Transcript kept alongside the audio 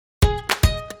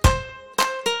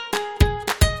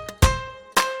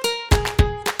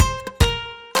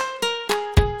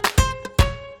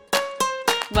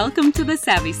Welcome to the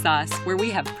Savvy Sauce, where we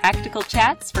have practical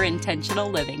chats for intentional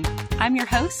living. I'm your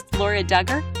host, Laura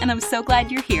Duggar, and I'm so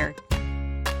glad you're here.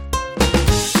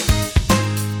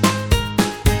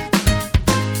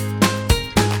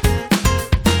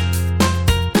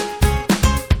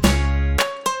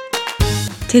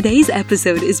 Today's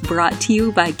episode is brought to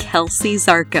you by Kelsey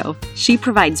Zarko. She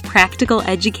provides practical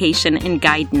education and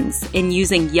guidance in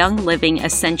using Young Living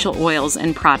essential oils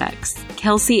and products.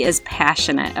 Kelsey is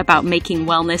passionate about making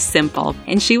wellness simple,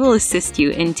 and she will assist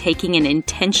you in taking an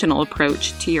intentional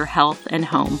approach to your health and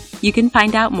home. You can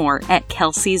find out more at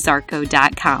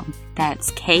kelseyzarko.com.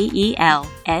 That's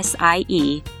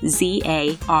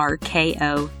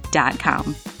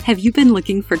KelseyZarko.com. Have you been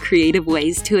looking for creative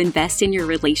ways to invest in your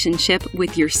relationship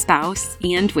with your spouse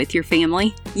and with your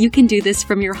family? You can do this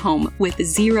from your home with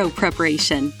zero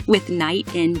preparation with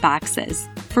Night In Boxes.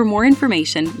 For more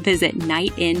information, visit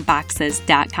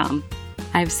nightinboxes.com.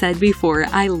 I've said before,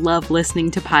 I love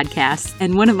listening to podcasts,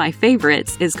 and one of my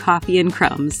favorites is Coffee and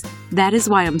Crumbs. That is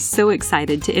why I'm so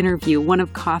excited to interview one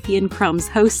of Coffee and Crumbs'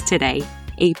 hosts today,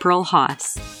 April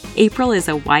Haas. April is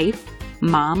a wife,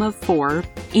 mom of 4,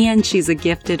 and she's a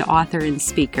gifted author and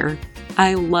speaker.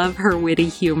 I love her witty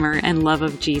humor and love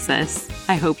of Jesus.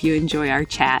 I hope you enjoy our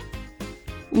chat.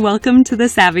 Welcome to the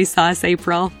Savvy Sauce,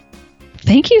 April.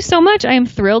 Thank you so much. I am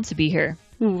thrilled to be here.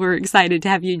 We're excited to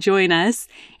have you join us.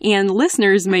 And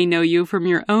listeners may know you from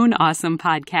your own awesome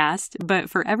podcast, but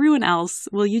for everyone else,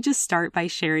 will you just start by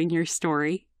sharing your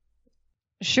story?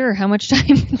 Sure. How much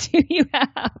time do you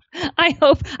have? I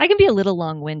hope I can be a little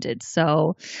long-winded.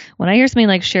 So when I hear something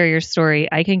like share your story,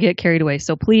 I can get carried away.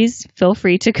 So please feel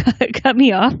free to cut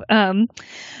me off.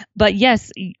 But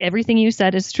yes, everything you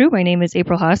said is true. My name is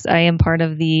April Haas. I am part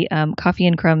of the Coffee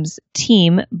and Crumbs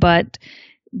team, but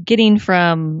getting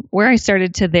from where I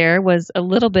started to there was a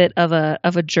little bit of a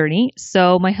journey.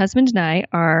 So my husband and I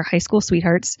are high school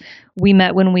sweethearts. We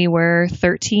met when we were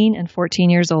 13 and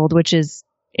 14 years old,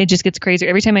 it just gets crazier.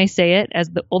 Every time I say it, as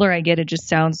the older I get, it just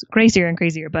sounds crazier and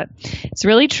crazier. But it's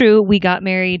really true. We got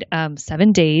married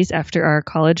 7 days after our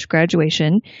college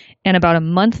graduation. And about a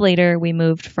month later, we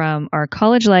moved from our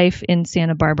college life in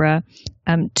Santa Barbara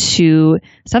to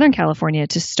Southern California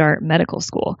to start medical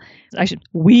school.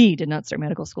 We did not start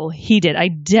medical school. He did. I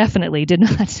definitely did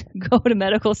not go to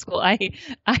medical school. I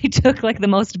took like the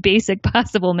most basic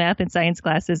possible math and science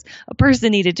classes a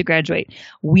person needed to graduate.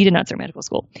 We did not start medical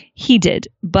school. He did.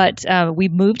 But we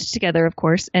moved together, of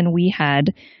course, and we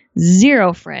had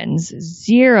zero friends,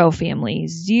 zero family,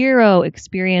 zero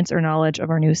experience or knowledge of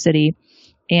our new city.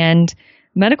 And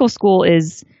medical school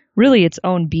is really its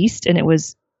own beast, and it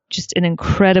was just an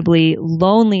incredibly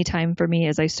lonely time for me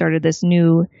as I started this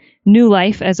new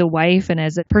life as a wife and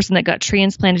as a person that got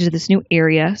transplanted to this new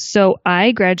area. So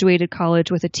I graduated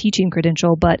college with a teaching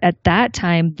credential, but at that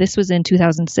time, this was in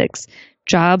 2006,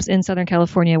 jobs in Southern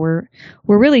California were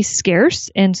really scarce.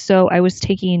 And so I was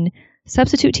taking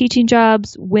substitute teaching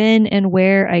jobs when and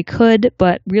where I could,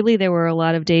 but really there were a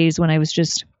lot of days when I was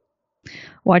just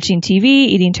watching TV,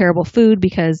 eating terrible food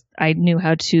because I knew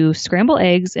how to scramble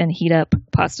eggs and heat up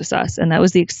pasta sauce. And that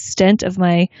was the extent of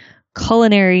my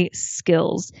culinary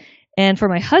skills. And for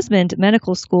my husband,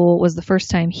 medical school was the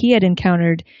first time he had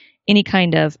encountered any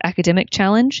kind of academic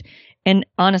challenge. And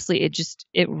honestly,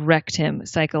 it wrecked him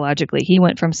psychologically. He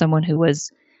went from someone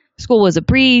school was a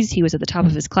breeze, he was at the top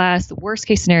of his class, the worst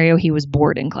case scenario, he was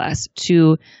bored in class,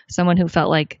 to someone who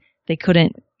felt like they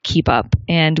couldn't keep up.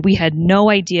 And we had no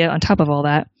idea, on top of all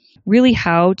that, really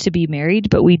how to be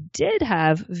married, but we did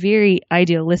have very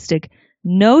idealistic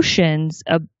notions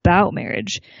about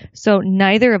marriage. So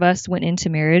neither of us went into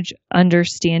marriage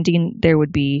understanding there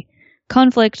would be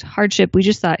conflict, hardship. We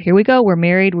just thought, here we go, we're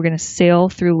married, we're going to sail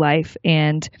through life.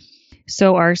 And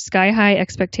so our sky high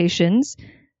expectations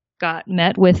got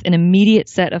met with an immediate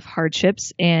set of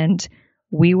hardships, and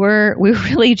we were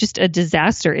really just a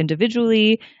disaster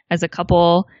individually, as a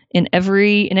couple, in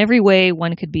every way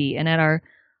one could be. And at our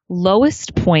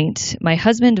lowest point, my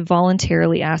husband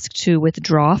voluntarily asked to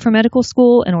withdraw from medical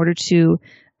school in order to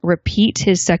repeat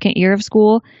his second year of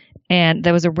school. And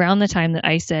that was around the time that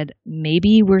I said,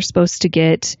 maybe we're supposed to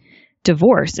get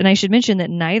divorced. And I should mention that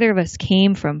neither of us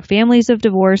came from families of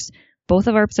divorce. Both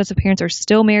of our sets of parents are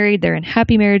still married. They're in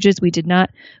happy marriages. We did not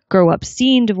grow up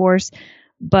seeing divorce,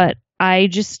 but I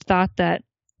just thought that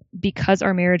because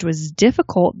our marriage was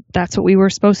difficult, that's what we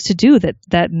were supposed to do,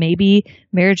 that maybe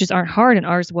marriages aren't hard, and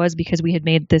ours was because we had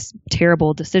made this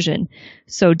terrible decision.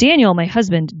 So Daniel, my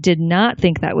husband, did not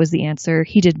think that was the answer.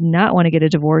 He did not want to get a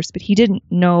divorce, but he didn't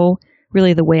know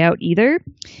really the way out either.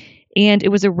 And it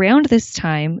was around this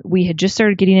time we had just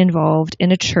started getting involved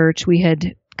in a church. We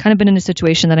had kind of been in a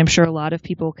situation that I'm sure a lot of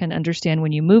people can understand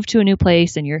when you move to a new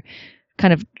place and you're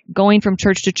kind of going from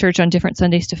church to church on different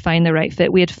Sundays to find the right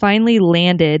fit. We had finally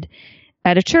landed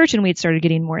at a church and we had started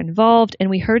getting more involved, and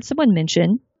we heard someone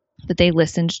mention that they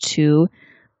listened to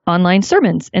online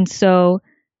sermons. And so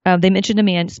they mentioned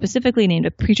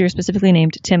a preacher specifically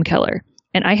named Tim Keller.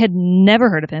 And I had never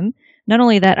heard of him. Not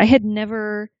only that, I had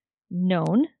never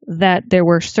known that there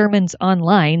were sermons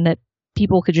online that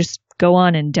people could just go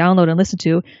on and download and listen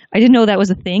to. I didn't know that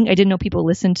was a thing. I didn't know people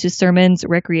listened to sermons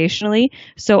recreationally.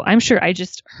 So I'm sure I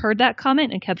just heard that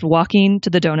comment and kept walking to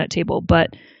the donut table.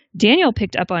 But Daniel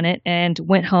picked up on it and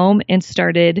went home and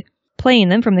started playing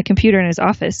them from the computer in his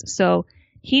office. So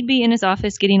he'd be in his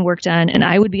office getting work done, and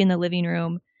I would be in the living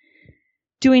room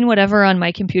doing whatever on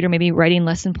my computer, maybe writing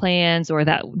lesson plans, or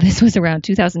this was around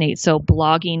 2008. So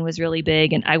blogging was really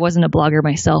big, and I wasn't a blogger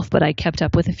myself, but I kept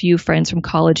up with a few friends from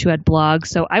college who had blogs.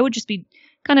 So I would just be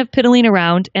kind of piddling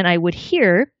around, and I would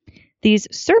hear these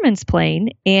sermons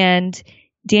playing. And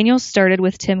Daniel started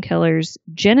with Tim Keller's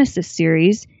Genesis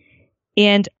series,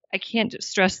 and I can't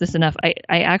stress this enough. I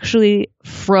actually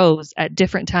froze at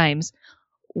different times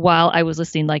while I was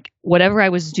listening. Like whatever I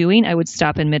was doing, I would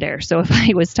stop in midair. So if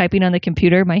I was typing on the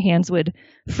computer, my hands would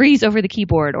freeze over the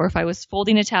keyboard, or if I was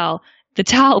folding a towel, the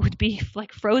towel would be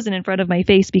like frozen in front of my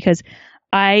face because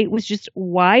I was just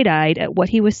wide-eyed at what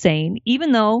he was saying.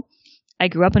 Even though I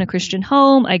grew up in a Christian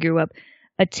home, I grew up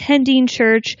attending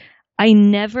church, I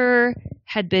never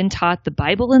had been taught the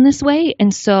Bible in this way.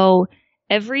 And so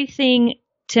everything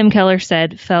Tim Keller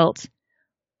said felt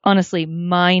honestly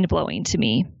mind-blowing to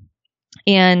me.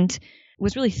 And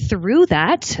was really through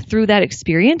that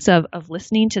experience of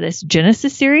listening to this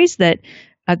Genesis series that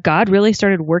God really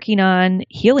started working on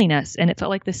healing us. And it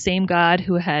felt like the same God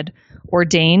who had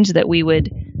ordained that we would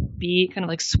be kind of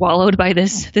like swallowed by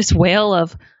this whale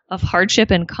of hardship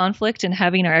and conflict and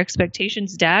having our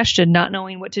expectations dashed and not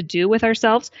knowing what to do with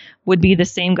ourselves would be the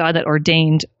same God that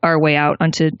ordained our way out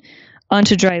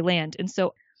onto dry land. And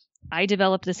so I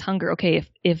developed this hunger. Okay,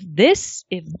 if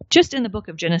just in the book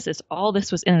of Genesis, all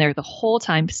this was in there the whole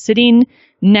time, sitting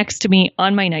next to me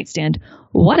on my nightstand,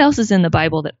 what else is in the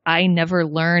Bible that I never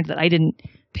learned, that I didn't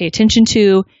pay attention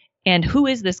to? And who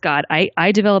is this God?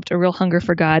 I developed a real hunger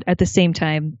for God. At the same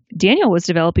time, Daniel was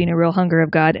developing a real hunger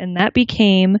of God, and that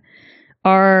became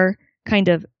our kind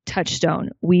of touchstone.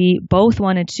 We both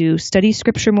wanted to study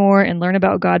scripture more and learn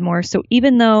about God more. So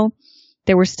even though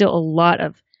there were still a lot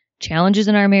of challenges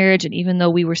in our marriage, and even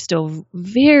though we were still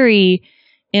very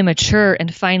immature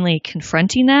and finally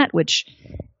confronting that, which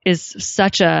is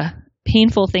such a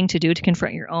painful thing to do, to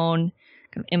confront your own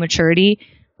kind of immaturity,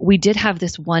 we did have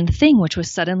this one thing, which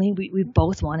was suddenly we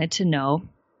both wanted to know,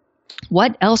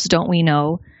 what else don't we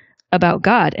know about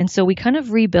God? And so we kind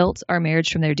of rebuilt our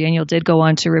marriage from there. Daniel did go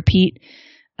on to repeat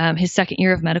his second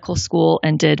year of medical school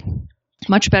and did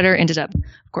much better, ended up,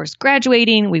 of course,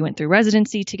 graduating. We went through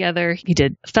residency together. He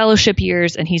did fellowship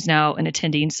years, and he's now an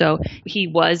attending. So he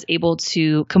was able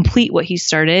to complete what he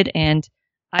started. And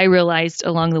I realized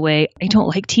along the way, I don't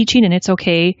like teaching, and it's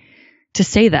okay to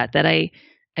say that I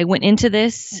went into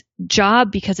this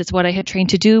job because it's what I had trained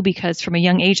to do, because from a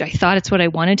young age, I thought it's what I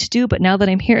wanted to do. But now that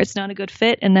I'm here, it's not a good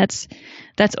fit. And that's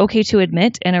okay to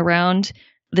admit. And around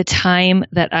the time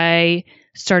that I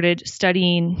started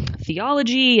studying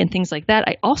theology and things like that,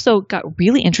 I also got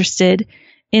really interested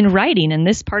in writing. And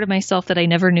this part of myself that I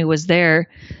never knew was there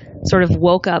sort of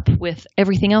woke up with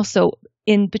everything else. So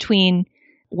in between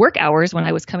work hours, when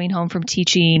I was coming home from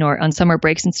teaching or on summer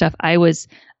breaks and stuff, I was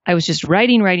just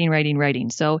writing.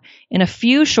 So in a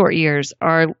few short years,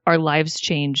 our lives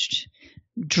changed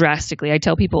drastically. I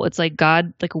tell people it's like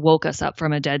God like woke us up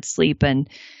from a dead sleep, and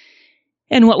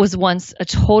what was once a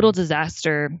total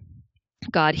disaster,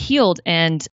 God healed.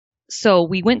 And so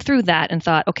we went through that and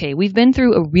thought, okay, we've been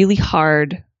through a really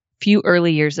hard few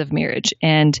early years of marriage,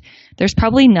 and there's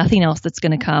probably nothing else that's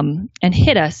going to come and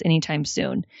hit us anytime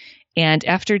soon. And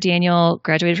after Daniel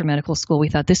graduated from medical school, we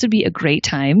thought this would be a great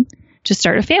time to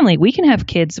start a family. We can have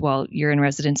kids while you're in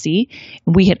residency.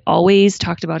 We had always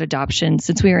talked about adoption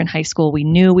since we were in high school. We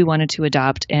knew we wanted to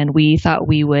adopt, and we thought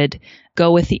we would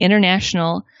go with the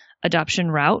international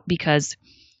adoption route because,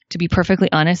 to be perfectly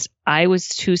honest, I was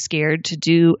too scared to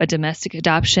do a domestic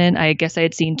adoption. I guess I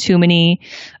had seen too many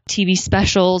TV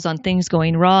specials on things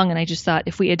going wrong, and I just thought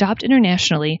if we adopt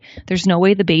internationally, there's no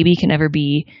way the baby can ever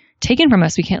be taken from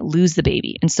us. We can't lose the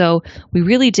baby. And so we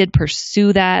really did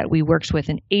pursue that. We worked with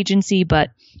an agency, but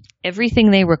everything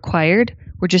they required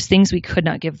were just things we could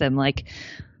not give them. Like,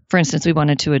 for instance, we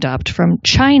wanted to adopt from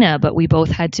China, but we both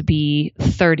had to be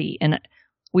 30. And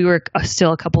we were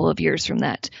still a couple of years from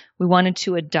that. We wanted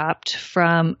to adopt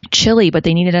from Chile, but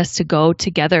they needed us to go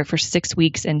together for 6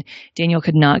 weeks, and Daniel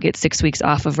could not get 6 weeks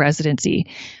off of residency.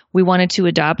 We wanted to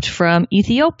adopt from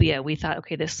Ethiopia. We thought,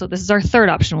 okay, this is our third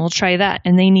option. We'll try that.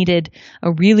 And they needed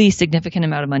a really significant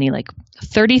amount of money, like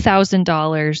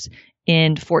 $30,000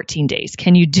 in 14 days.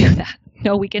 Can you do that?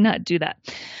 No, we cannot do that.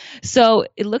 So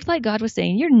it looked like God was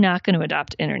saying, you're not going to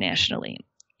adopt internationally.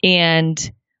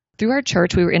 And through our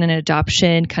church, we were in an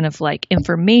adoption kind of like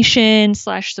information /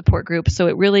 support group. So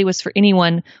it really was for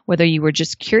anyone, whether you were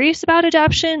just curious about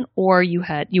adoption or you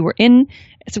were in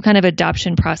some kind of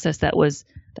adoption process that was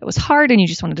hard and you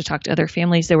just wanted to talk to other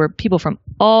families. There were people from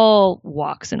all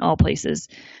walks and all places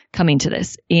coming to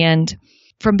this. And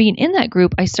from being in that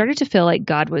group, I started to feel like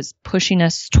God was pushing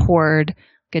us toward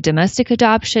a domestic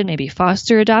adoption, maybe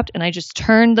foster adopt. And I just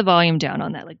turned the volume down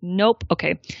on that. Like, nope.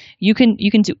 Okay. You can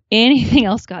do anything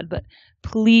else, God, but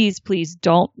please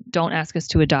don't ask us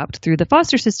to adopt through the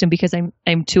foster system because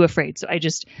I'm too afraid. So I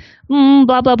just,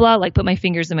 blah, blah, blah, like put my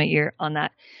fingers in my ear on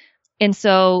that. And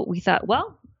so we thought,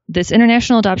 well, this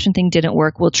international adoption thing didn't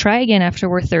work. We'll try again after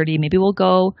we're 30. Maybe we'll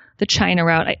go the China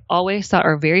route. I always thought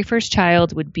our very first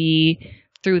child would be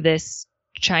through this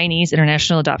Chinese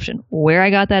international adoption. Where I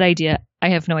got that idea, I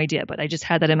have no idea, but I just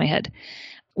had that in my head.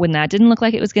 When that didn't look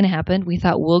like it was going to happen, we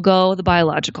thought we'll go the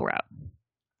biological route.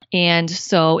 And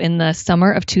so in the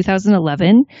summer of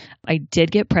 2011, I did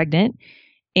get pregnant.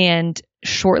 And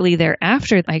shortly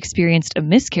thereafter, I experienced a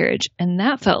miscarriage. And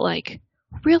that felt like,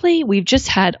 really? We've just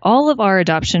had all of our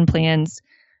adoption plans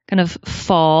kind of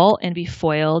fall and be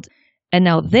foiled. And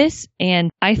now this, and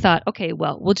I thought, okay,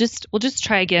 well, we'll just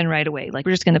try again right away. Like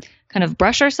we're just going to kind of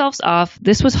brush ourselves off.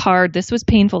 This was hard. This was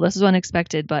painful. This was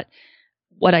unexpected. But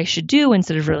what I should do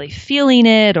instead of really feeling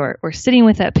it or sitting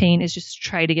with that pain is just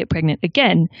try to get pregnant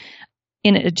again.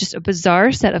 In just a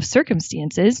bizarre set of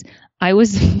circumstances, I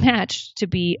was matched to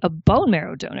be a bone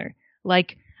marrow donor.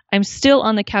 Like I'm still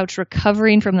on the couch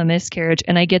recovering from the miscarriage,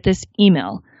 and I get this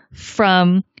email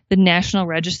from the National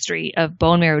Registry of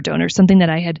Bone Marrow Donors, something that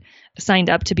I had signed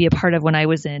up to be a part of when I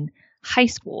was in high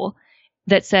school,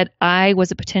 that said I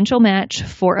was a potential match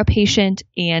for a patient,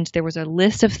 and there was a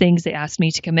list of things they asked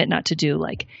me to commit not to do,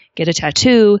 like get a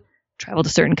tattoo, travel to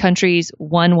certain countries.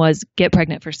 One was get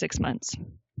pregnant for 6 months.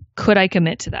 Could I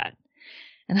commit to that?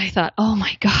 And I thought, oh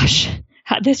my gosh,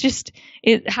 how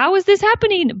is this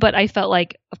happening? But I felt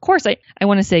like, of course, I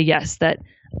want to say yes, that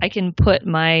I can put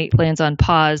my plans on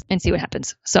pause and see what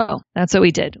happens. So that's what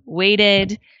we did.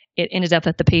 Waited. It ended up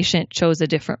that the patient chose a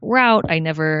different route. I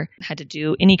never had to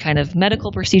do any kind of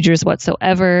medical procedures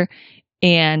whatsoever.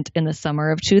 And in the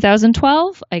summer of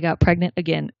 2012, I got pregnant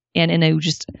again. And in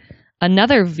just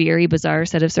another very bizarre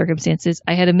set of circumstances,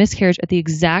 I had a miscarriage at the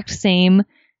exact same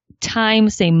time,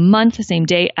 same month, same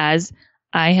day as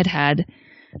I had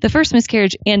the first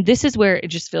miscarriage. And this is where it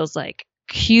just feels like,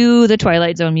 cue the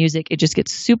Twilight Zone music. It just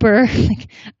gets super, like,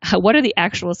 what are the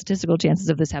actual statistical chances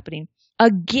of this happening?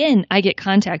 Again, I get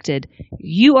contacted.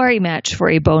 You are a match for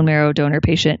a bone marrow donor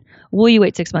patient. Will you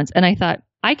wait 6 months? And I thought,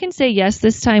 I can say yes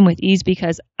this time with ease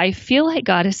because I feel like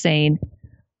God is saying,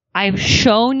 I've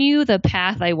shown you the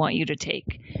path I want you to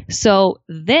take. So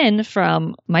then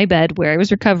from my bed where I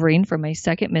was recovering from my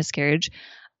second miscarriage,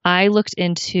 I looked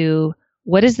into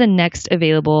what is the next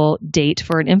available date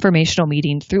for an informational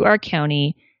meeting through our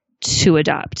county to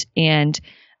adopt. And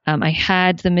I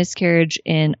had the miscarriage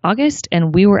in August,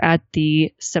 and we were at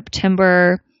the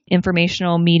September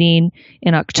informational meeting.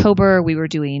 In October, we were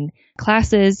doing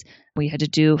classes. We had to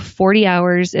do 40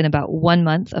 hours in about 1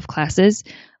 month of classes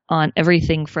on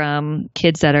everything from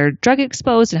kids that are drug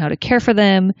exposed and how to care for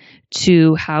them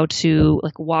to how to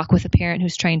walk with a parent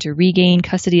who's trying to regain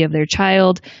custody of their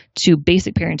child to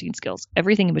basic parenting skills,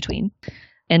 everything in between.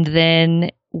 And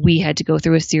then we had to go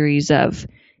through a series of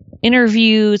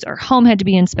interviews. Our home had to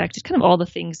be inspected, kind of all the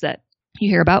things that you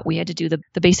hear about. We had to do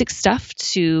the basic stuff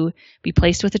to be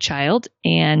placed with a child.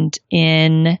 And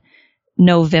in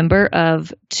November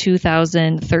of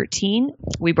 2013,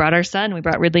 we brought our son, we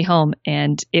brought Ridley home,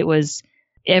 and it was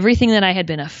everything that I had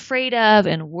been afraid of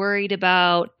and worried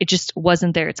about. It just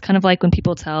wasn't there. It's kind of like when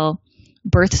people tell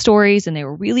birth stories and they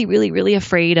were really, really, really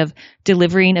afraid of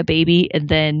delivering a baby, and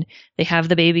then they have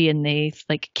the baby and they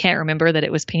can't remember that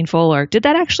it was painful, or did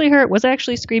that actually hurt? Was I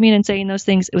actually screaming and saying those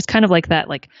things? It was kind of like that.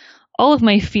 Like all of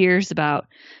my fears about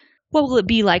what will it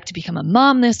be like to become a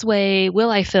mom this way? Will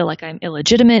I feel like I'm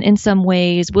illegitimate in some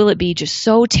ways? Will it be just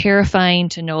so terrifying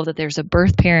to know that there's a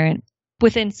birth parent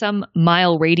within some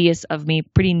mile radius of me,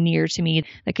 pretty near to me,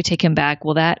 that could take him back?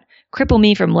 Will that cripple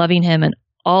me from loving him? And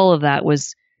all of that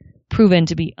was proven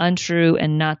to be untrue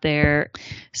and not there.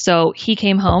 So he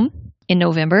came home in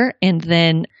November. And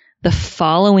then the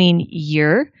following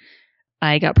year,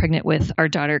 I got pregnant with our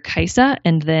daughter, Kaisa.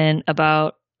 And then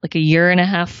about like a year and a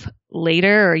half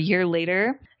later or a year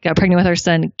later, got pregnant with our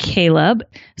son, Caleb.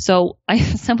 So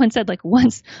someone said like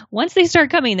once they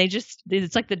start coming,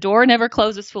 it's like the door never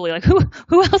closes fully. Like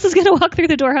who else is going to walk through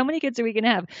the door? How many kids are we going to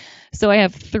have? So I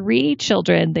have 3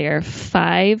 children. They're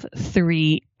 5,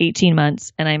 3, 18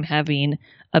 months, and I'm having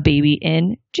a baby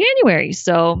in January.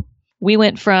 So we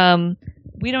went from,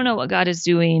 we don't know what God is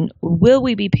doing. Will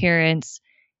we be parents?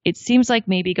 It seems like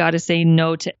maybe God is saying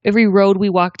no to every road we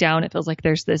walk down. It feels like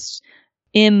there's this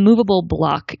immovable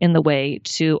block in the way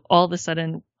to all of a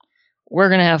sudden we're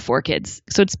going to have 4 kids.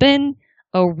 So it's been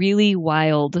a really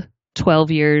wild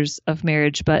 12 years of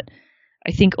marriage. But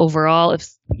I think overall, if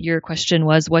your question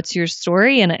was, what's your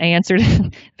story? And I answered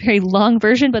a very long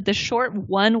version, but the short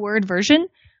 1-word version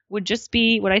would just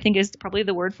be what I think is probably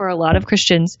the word for a lot of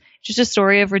Christians, just a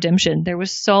story of redemption. There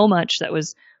was so much that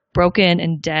was broken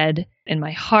and dead in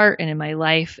my heart and in my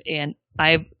life. And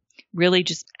I've really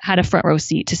just had a front row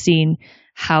seat to seeing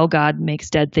how God makes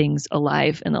dead things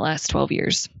alive in the last 12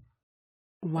 years.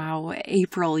 Wow,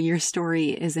 April, your story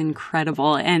is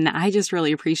incredible. And I just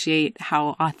really appreciate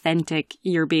how authentic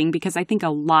you're being, because I think a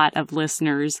lot of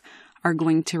listeners are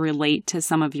going to relate to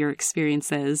some of your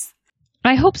experiences.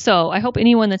 I hope so. I hope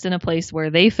anyone that's in a place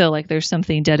where they feel like there's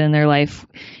something dead in their life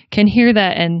can hear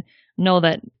that and know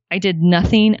that I did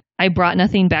nothing. I brought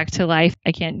nothing back to life.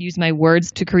 I can't use my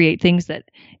words to create things. That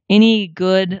any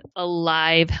good,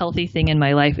 alive, healthy thing in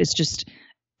my life is just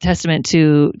testament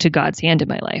to God's hand in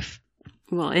my life.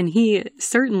 Well, and He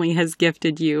certainly has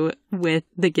gifted you with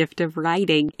the gift of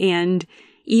writing. And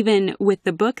even with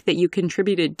the book that you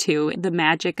contributed to, The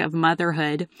Magic of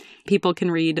Motherhood, people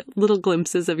can read little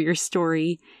glimpses of your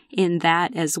story in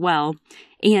that as well.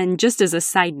 And just as a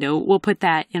side note, we'll put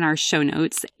that in our show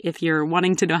notes. If you're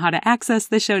wanting to know how to access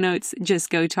the show notes, just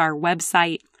go to our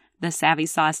website,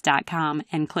 thesavvysauce.com,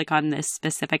 and click on this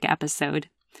specific episode.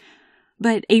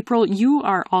 But April, you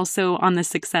are also on the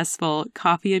successful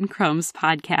Coffee and Crumbs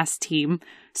podcast team.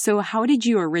 So how did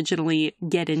you originally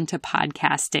get into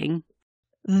podcasting?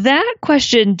 That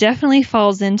question definitely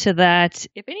falls into that.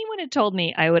 If anyone had told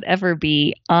me I would ever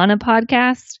be on a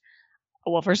podcast,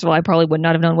 well, first of all, I probably would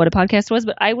not have known what a podcast was,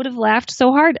 but I would have laughed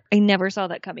so hard. I never saw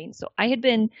that coming. So I had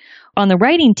been on the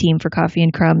writing team for Coffee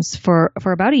and Crumbs for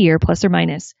about a year, plus or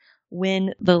minus,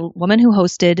 when the woman who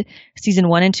hosted season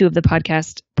 1 and 2 of the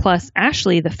podcast, plus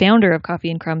Ashley, the founder of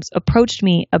Coffee and Crumbs, approached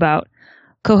me about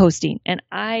co-hosting. And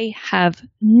I have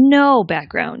no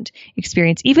background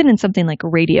experience, even in something like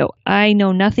radio. I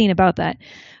know nothing about that.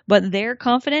 But their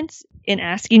confidence in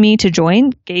asking me to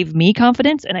join gave me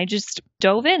confidence. And I just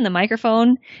dove in. The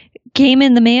microphone came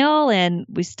in the mail and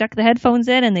we stuck the headphones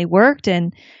in and they worked.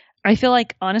 And I feel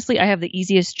like, honestly, I have the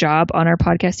easiest job on our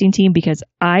podcasting team because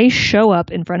I show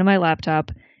up in front of my laptop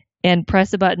and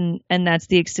press a button, and that's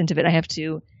the extent of it. I have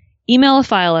to email a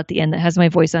file at the end that has my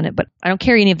voice on it, but I don't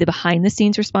carry any of the behind the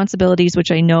scenes responsibilities,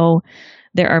 which I know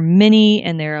there are many,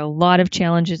 and there are a lot of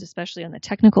challenges, especially on the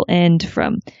technical end,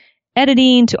 from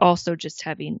editing to also just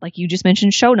having, like you just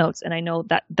mentioned, show notes. And I know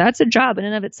that that's a job in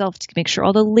and of itself to make sure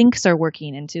all the links are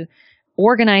working and to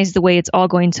organize the way it's all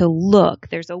going to look.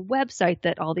 There's a website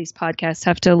that all these podcasts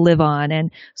have to live on,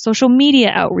 and social media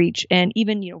outreach, and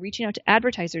even, reaching out to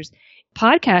advertisers.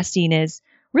 Podcasting is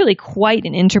really quite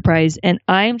an enterprise, and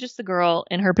I'm just the girl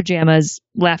in her pajamas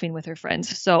laughing with her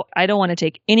friends. So I don't want to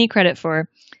take any credit for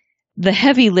the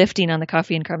heavy lifting on the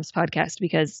Coffee and Crumbs podcast,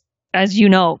 because as you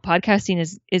know, podcasting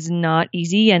is not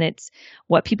easy, and it's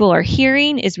what people are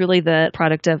hearing is really the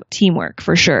product of teamwork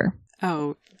for sure.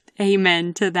 Oh,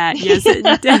 amen to that. Yes,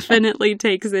 it definitely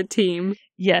takes a team.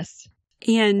 Yes.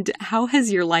 And how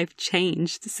has your life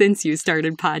changed since you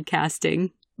started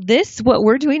podcasting? What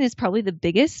we're doing is probably the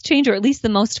biggest change, or at least the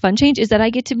most fun change, is that I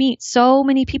get to meet so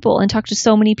many people and talk to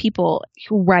so many people.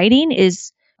 Writing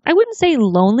is, I wouldn't say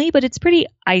lonely, but it's pretty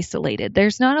isolated.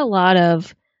 There's not a lot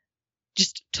of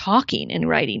just talking and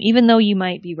writing, even though you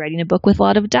might be writing a book with a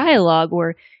lot of dialogue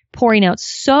or pouring out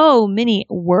so many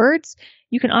words.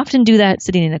 You can often do that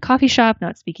sitting in a coffee shop,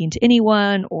 not speaking to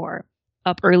anyone, or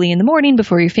up early in the morning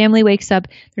before your family wakes up.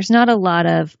 There's not a lot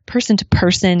of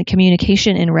person-to-person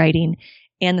communication in writing.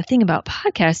 And the thing about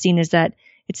podcasting is that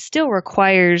it still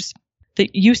requires the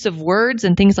use of words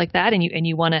and things like that. And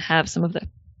you want to have some of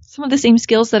the same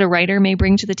skills that a writer may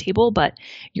bring to the table, but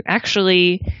you're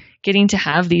actually getting to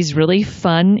have these really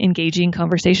fun, engaging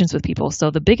conversations with people. So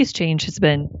the biggest change has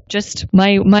been just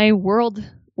my world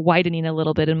widening a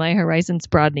little bit and my horizons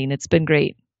broadening. It's been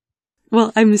great.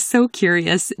 Well, I'm so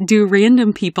curious. Do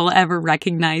random people ever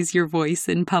recognize your voice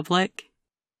in public?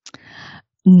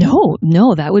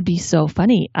 No, that would be so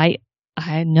funny.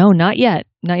 No, not yet.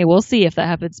 Not yet. We'll see if that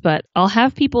happens, but I'll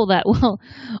have people that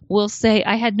will say,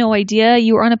 I had no idea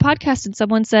you were on a podcast and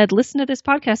someone said, listen to this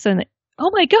podcast, and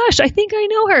oh my gosh, I think I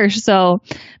know her. So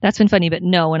that's been funny. But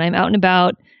no, when I'm out and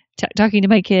about talking to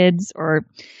my kids or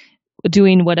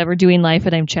doing life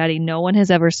and I'm chatting, no one has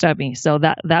ever stopped me. So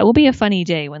that will be a funny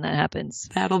day when that happens.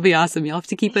 That'll be awesome. You'll have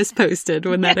to keep us posted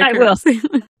when that occurs. I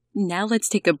will. Now let's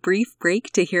take a brief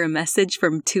break to hear a message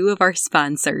from two of our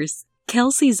sponsors.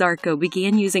 Kelsey Zarko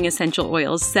began using essential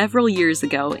oils several years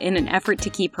ago in an effort to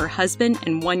keep her husband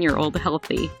and 1-year-old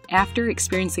healthy. After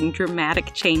experiencing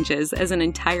dramatic changes as an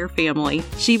entire family,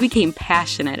 she became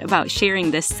passionate about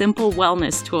sharing this simple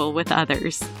wellness tool with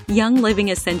others. Young Living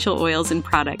essential oils and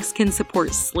products can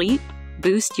support sleep,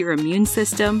 boost your immune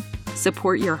system,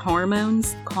 support your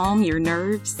hormones, calm your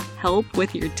nerves, help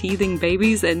with your teething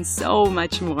babies, and so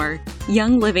much more.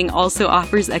 Young Living also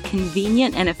offers a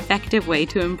convenient and effective way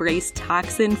to embrace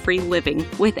toxin-free living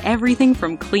with everything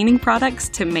from cleaning products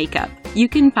to makeup. You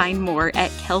can find more at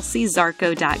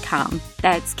kelseyzarko.com.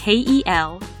 That's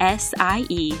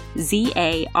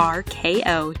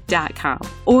KelsieZarko.com.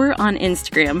 Or on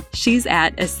Instagram, she's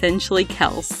at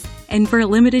EssentiallyKels. And for a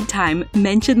limited time,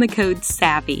 mention the code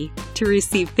SAVVY to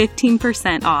receive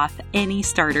 15% off any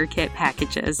starter kit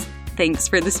packages. Thanks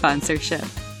for the sponsorship.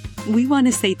 We want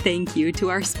to say thank you to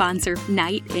our sponsor,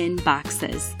 Night In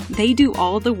Boxes. They do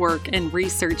all the work and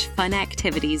research fun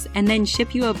activities and then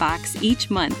ship you a box each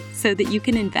month so that you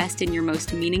can invest in your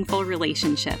most meaningful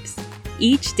relationships.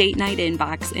 Each Date Night In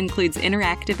box includes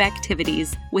interactive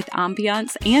activities with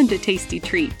ambiance and a tasty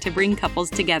treat to bring couples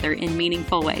together in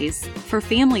meaningful ways. For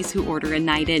families who order a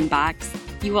Night In box,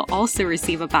 you will also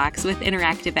receive a box with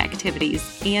interactive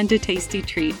activities and a tasty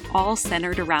treat, all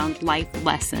centered around life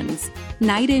lessons.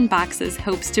 Night In Boxes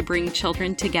hopes to bring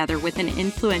children together with an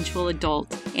influential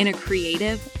adult in a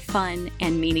creative, fun,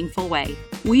 and meaningful way.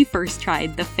 We first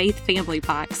tried the Faith Family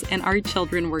Box, and our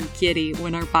children were giddy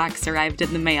when our box arrived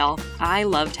in the mail. I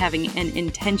loved having an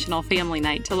intentional family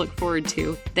night to look forward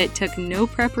to that took no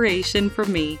preparation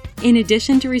from me. In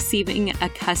addition to receiving a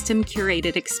custom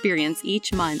curated experience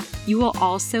each month, you will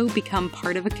also become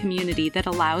part of a community that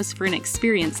allows for an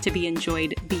experience to be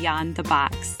enjoyed beyond the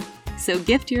box. So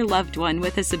gift your loved one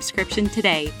with a subscription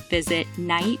today. Visit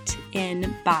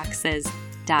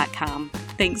nightinboxes.com.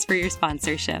 Thanks for your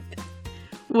sponsorship.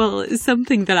 Well,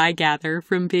 something that I gather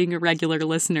from being a regular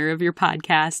listener of your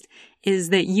podcast is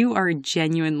that you are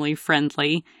genuinely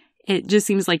friendly. It just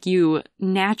seems like you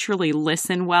naturally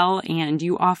listen well and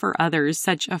you offer others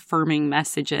such affirming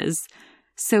messages.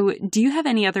 So do you have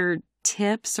any other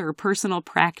tips or personal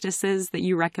practices that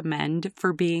you recommend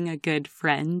for being a good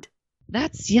friend?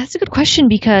 That's a good question,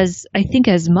 because I think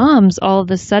as moms, all of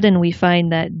a sudden we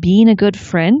find that being a good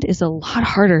friend is a lot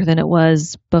harder than it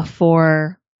was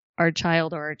before our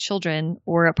child or our children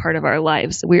were a part of our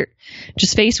lives. We're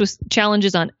just faced with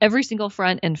challenges on every single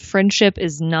front, and friendship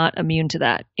is not immune to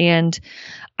that. And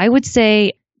I would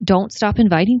say, don't stop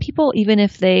inviting people, even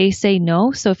if they say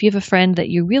no. So if you have a friend that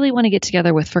you really want to get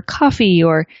together with for coffee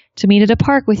or to meet at a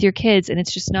park with your kids and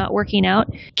it's just not working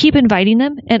out, keep inviting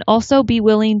them, and also be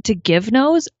willing to give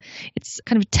no's. It's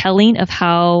kind of telling of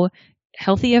how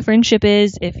healthy a friendship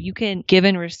is if you can give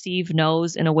and receive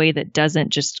no's in a way that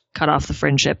doesn't just cut off the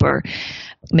friendship or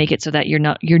make it so that you're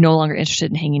no longer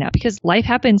interested in hanging out. Because life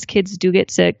happens, kids do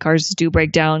get sick, cars do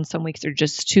break down, some weeks are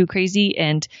just too crazy,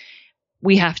 and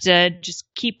we have to just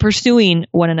keep pursuing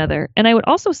one another. And I would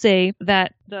also say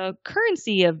that the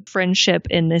currency of friendship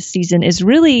in this season is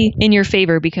really in your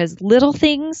favor, because little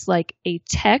things like a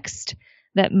text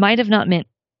that might have not meant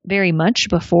very much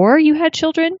before you had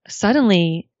children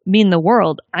suddenly mean the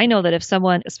world. I know that if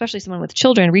someone, especially someone with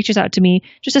children, reaches out to me,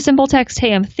 just a simple text,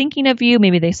 hey, I'm thinking of you.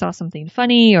 Maybe they saw something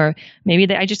funny, or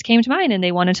maybe I just came to mind and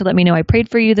they wanted to let me know I prayed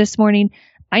for you this morning.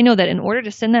 I know that in order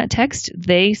to send that text,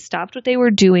 they stopped what they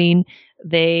were doing.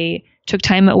 They took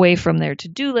time away from their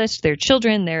to-do list, their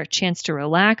children, their chance to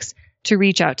relax, to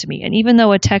reach out to me. And even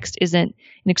though a text isn't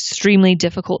an extremely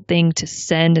difficult thing to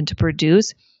send and to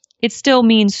produce, it still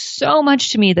means so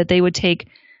much to me that they would take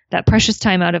that precious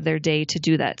time out of their day to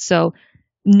do that. So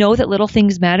know that little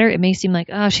things matter. It may seem like,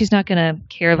 oh, she's not going to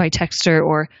care if I text her,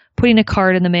 or putting a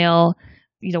card in the mail.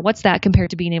 You know, what's that compared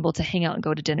to being able to hang out and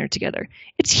go to dinner together?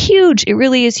 It's huge. It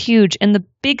really is huge. And the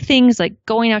big things like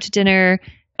going out to dinner,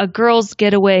 a girl's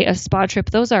getaway, a spa trip,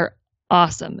 those are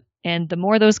awesome. And the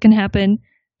more those can happen,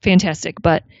 fantastic.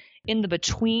 But in the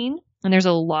between, and there's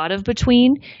a lot of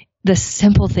between, the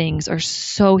simple things are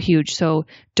so huge. So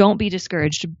don't be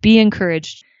discouraged. Be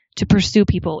encouraged to pursue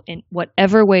people in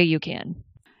whatever way you can.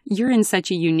 you're in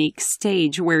such a unique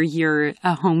stage where you're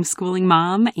a homeschooling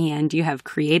mom and you have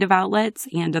creative outlets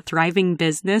and a thriving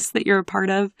business that you're a part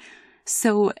of.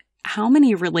 So how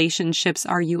many relationships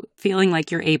are you feeling like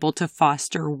you're able to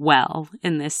foster well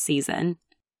in this season?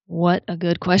 What a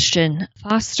good question.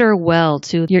 Foster well,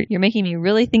 too. You're making me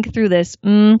really think through this.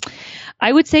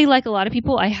 I would say, like a lot of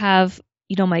people, I have,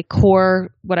 my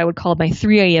core, what I would call my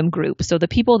 3 a.m. group. So the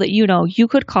people that you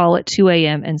could call at 2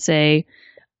 a.m. and say,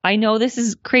 I know this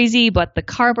is crazy, but the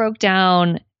car broke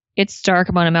down. It's dark.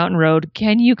 I'm on a mountain road.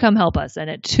 Can you come help us? And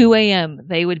at 2 a.m.,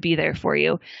 they would be there for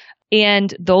you.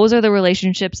 And those are the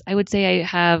relationships I would say I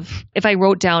have. If I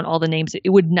wrote down all the names, it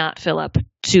would not fill up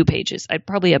 2 pages. I'd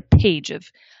probably a page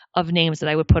of names that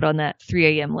I would put on that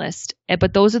 3 a.m. list.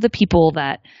 But those are the people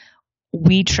that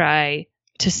we try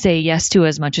to say yes to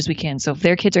as much as we can. So if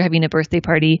their kids are having a birthday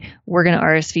party, we're going to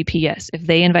RSVP yes. If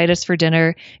they invite us for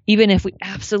dinner, even if we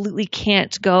absolutely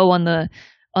can't go on the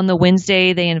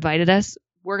Wednesday they invited us,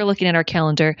 we're looking at our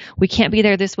calendar. We can't be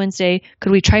there this Wednesday.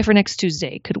 Could we try for next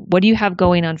Tuesday? What do you have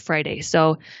going on Friday?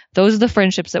 So those are the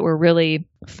friendships that we're really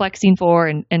flexing for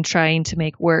and trying to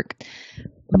make work.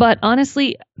 But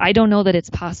honestly, I don't know that it's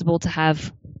possible to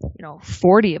have,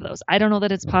 40 of those. I don't know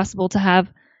that it's possible to have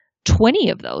 20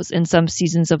 of those in some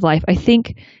seasons of life. I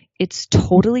think it's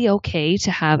totally okay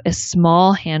to have a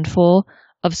small handful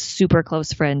of super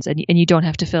close friends. And you don't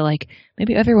have to feel like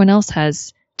maybe everyone else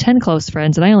has 10 close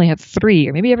friends and I only have 3.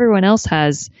 Or maybe everyone else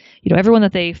has, everyone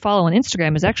that they follow on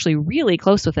Instagram is actually really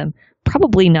close with them.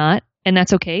 Probably not. And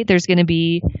that's okay. There's going to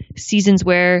be seasons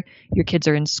where your kids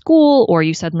are in school or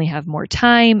you suddenly have more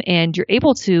time and you're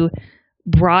able to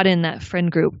broaden that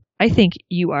friend group. I think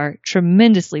you are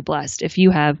tremendously blessed if you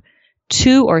have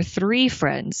 2 or 3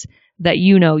 friends that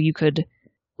you could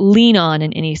lean on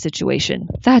in any situation.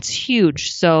 That's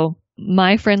huge. So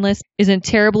my friend list isn't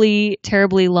terribly,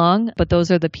 terribly long, but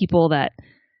those are the people that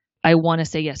I want to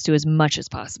say yes to as much as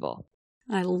possible.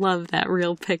 I love that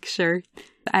real picture.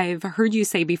 I've heard you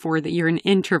say before that you're an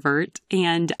introvert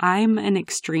and I'm an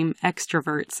extreme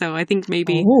extrovert. So I think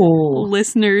maybe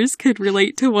listeners could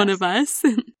relate to one of us.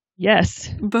 Yes.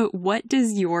 But what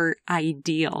does your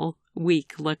ideal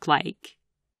week look like?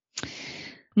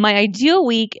 My ideal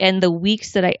week and the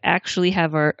weeks that I actually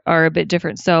have are a bit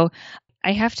different. So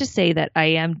I have to say that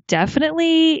I am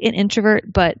definitely an introvert,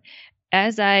 but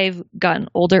as I've gotten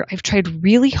older, I've tried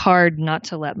really hard not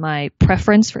to let my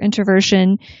preference for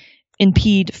introversion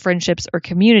impede friendships or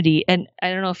community. And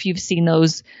I don't know if you've seen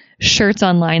those shirts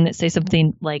online that say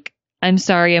something like, I'm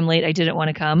sorry I'm late, I didn't want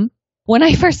to come. When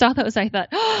I first saw those, I thought,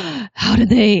 how do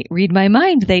they read my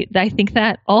mind? I think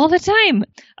that all the time.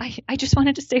 I just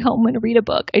wanted to stay home and read a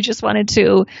book. I just wanted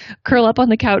to curl up on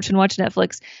the couch and watch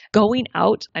Netflix. Going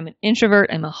out, I'm an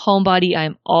introvert. I'm a homebody.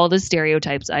 I'm all the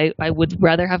stereotypes. I would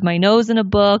rather have my nose in a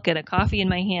book and a coffee in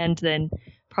my hand than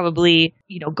probably,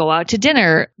 go out to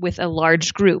dinner with a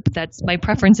large group. That's my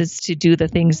preference, is to do the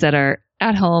things that are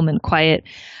at home and quiet.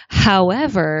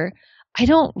 However, I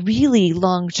don't really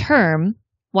long term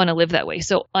want to live that way.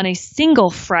 So on a single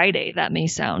Friday, that may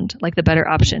sound like the better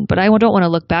option, but I don't want to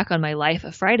look back on my life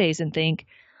of Fridays and think,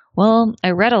 well,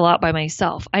 I read a lot by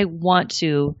myself. I want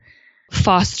to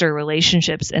foster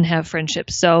relationships and have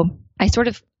friendships. So I sort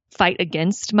of fight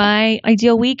against my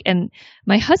ideal week. And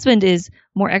my husband is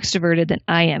more extroverted than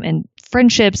I am. And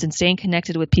friendships and staying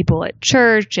connected with people at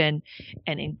church and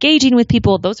engaging with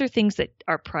people, those are things that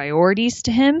are priorities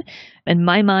to him. In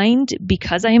my mind,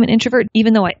 because I am an introvert,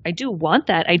 even though I do want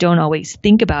that, I don't always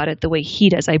think about it the way he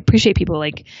does. I appreciate people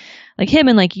like him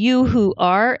and like you who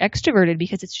are extroverted,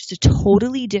 because it's just a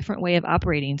totally different way of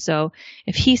operating. So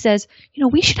if he says,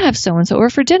 we should have so-and-so over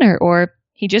for dinner, or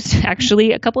he just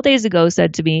actually a couple days ago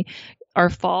said to me, our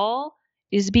fall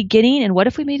is beginning, and what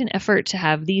if we made an effort to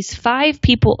have these 5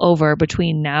 people over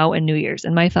between now and New Year's?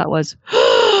 And my thought was,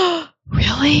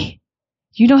 really?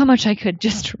 You know how much I could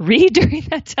just read during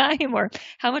that time, or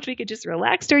how much we could just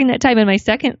relax during that time? And my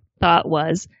second thought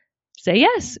was, say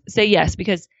yes,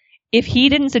 because if he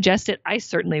didn't suggest it, I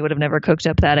certainly would have never cooked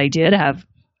up that idea to have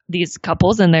these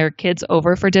couples and their kids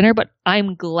over for dinner, but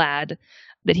I'm glad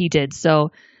that he did.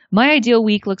 So my ideal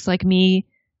week looks like me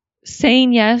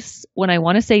saying yes when I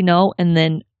want to say no. And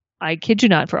then, I kid you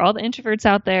not, for all the introverts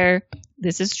out there,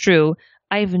 this is true.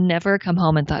 I've never come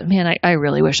home and thought, man, I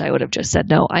really wish I would have just said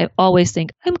no. I always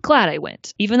think, I'm glad I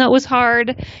went. Even though it was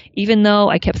hard, even though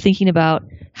I kept thinking about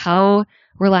how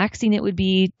relaxing it would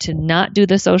be to not do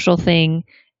the social thing.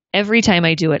 Every time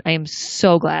I do it, I am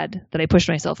so glad that I pushed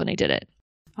myself and I did it.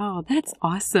 Oh, that's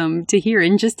awesome to hear.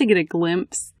 And just to get a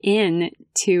glimpse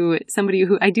into somebody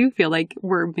who I do feel like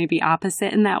we're maybe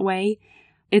opposite in that way.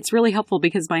 it's really helpful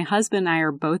because my husband and I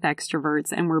are both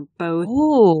extroverts and we're both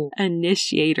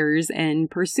initiators and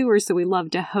pursuers. So we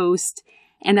love to host.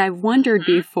 And I've wondered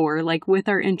before, like with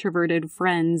our introverted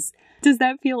friends, does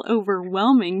that feel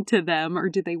overwhelming to them or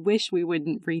do they wish we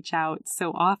wouldn't reach out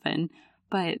so often?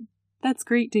 But that's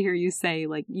great to hear you say,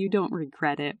 like, you don't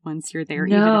regret it once you're there,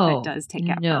 even if it does take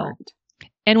effort.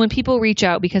 And when people reach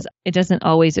out, because it doesn't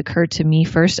always occur to me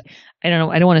first, I don't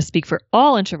know, I don't want to speak for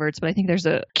all introverts, but I think there's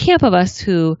a camp of us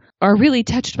who are really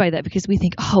touched by that because we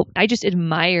think, oh, I just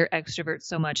admire extroverts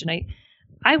so much. And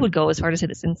I would go as far to say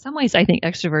this. In some ways, I think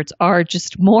extroverts are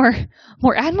just more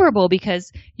admirable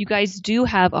because you guys do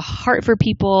have a heart for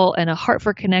people and a heart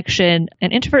for connection.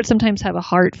 And introverts sometimes have a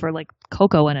heart for like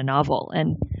cocoa and a novel.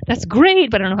 And that's great,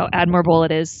 but I don't know how admirable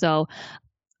it is. So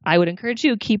I would encourage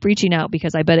you, keep reaching out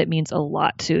because I bet it means a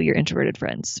lot to your introverted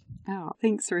friends. Oh,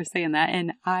 thanks for saying that.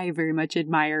 And I very much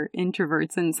admire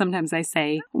introverts. And sometimes I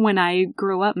say, when I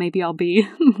grow up, maybe I'll be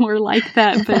more like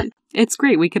that. But it's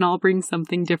great. We can all bring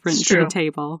something different to the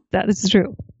table. That is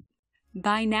true.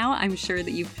 By now, I'm sure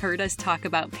that you've heard us talk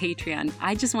about Patreon.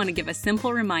 I just want to give a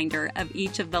simple reminder of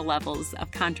each of the levels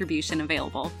of contribution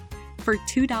available. For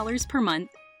 $2 per month,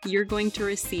 you're going to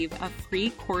receive a free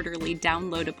quarterly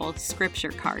downloadable scripture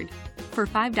card. For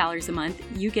 $5 a month,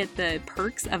 you get the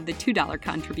perks of the $2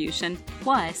 contribution,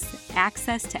 plus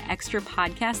access to extra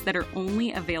podcasts that are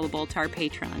only available to our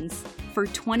patrons. For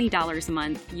 $20 a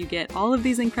month, you get all of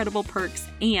these incredible perks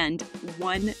and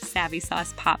one Savvy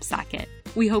Sauce pop socket.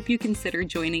 We hope you consider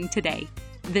joining today.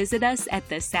 Visit us at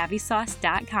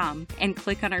thesavvysauce.com and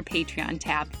click on our Patreon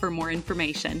tab for more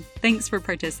information. Thanks for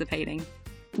participating.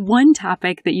 One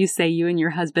topic that you say you and your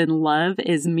husband love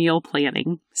is meal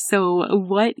planning. So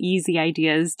what easy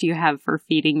ideas do you have for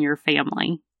feeding your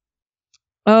family?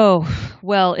 Oh,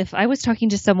 well, if I was talking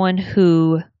to someone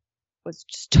who was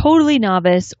just totally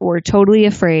novice or totally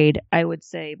afraid, I would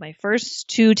say my first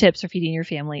 2 tips for feeding your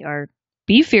family are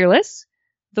be fearless.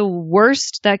 The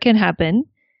worst that can happen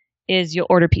is you'll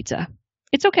order pizza.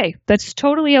 It's okay. That's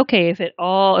totally okay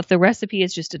if the recipe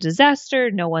is just a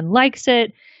disaster, no one likes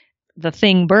it, the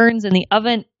thing burns in the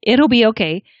oven, it'll be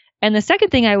okay. And the second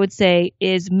thing I would say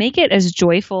is make it as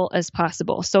joyful as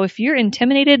possible. So if you're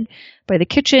intimidated by the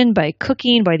kitchen, by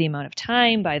cooking, by the amount of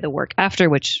time, by the work after,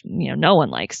 which no one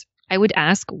likes, I would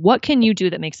ask, what can you do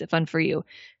that makes it fun for you?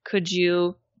 Could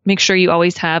you make sure you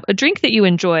always have a drink that you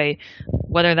enjoy,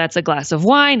 whether that's a glass of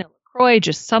wine, a LaCroix,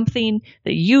 just something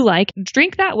that you like?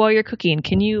 Drink that while you're cooking.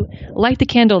 Can you light the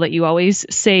candle that you always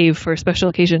save for a special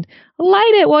occasion?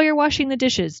 Light it while you're washing the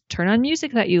dishes. Turn on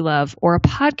music that you love or a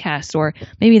podcast, or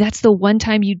maybe that's the one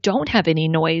time you don't have any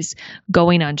noise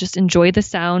going on. Just enjoy the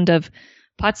sound of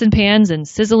pots and pans and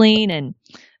sizzling and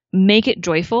make it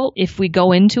joyful. If we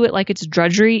go into it like it's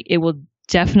drudgery, it will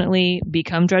definitely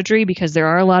become drudgery because there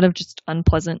are a lot of just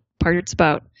unpleasant parts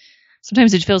about.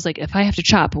 Sometimes it feels like if I have to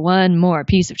chop one more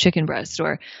piece of chicken breast,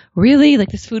 or really, like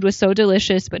this food was so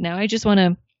delicious, but now I just want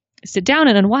to sit down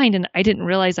and unwind. And I didn't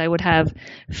realize I would have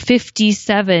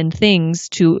 57 things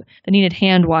that needed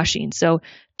hand washing. So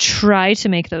try to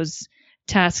make those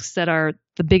tasks that are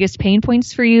the biggest pain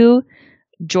points for you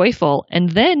joyful, and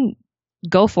then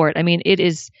go for it. I mean, it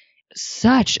is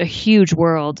such a huge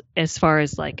world as far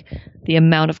as like the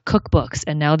amount of cookbooks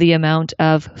and now the amount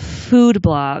of food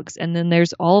blogs. And then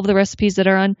there's all of the recipes that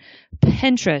are on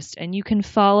Pinterest, and you can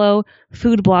follow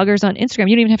food bloggers on Instagram.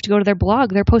 You don't even have to go to their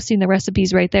blog. They're posting the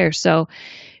recipes right there. So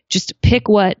just pick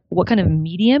what kind of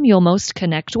medium you'll most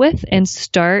connect with and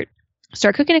start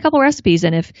cooking a couple recipes.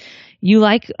 And if you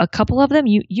like a couple of them,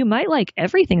 you might like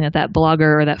everything that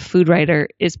blogger or that food writer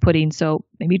is putting. So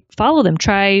maybe follow them.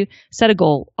 Set a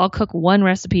goal. I'll cook one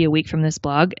recipe a week from this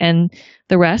blog, and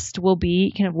the rest will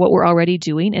be kind of what we're already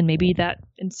doing. And maybe that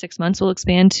in 6 months will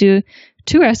expand to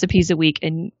 2 recipes a week,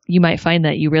 and you might find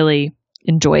that you really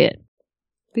enjoy it.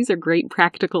 These are great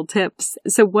practical tips.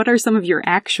 So what are some of your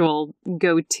actual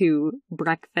go-to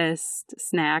breakfast,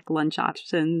 snack, lunch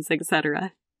options,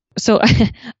 etc.? So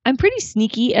I'm pretty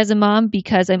sneaky as a mom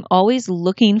because I'm always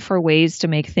looking for ways to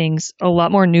make things a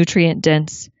lot more nutrient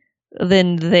dense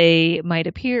than they might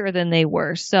appear or than they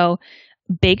were. So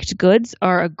baked goods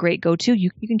are a great go-to.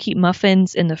 You can keep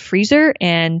muffins in the freezer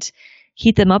and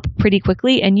heat them up pretty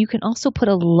quickly. And you can also put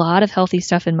a lot of healthy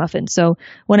stuff in muffins. So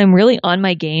when I'm really on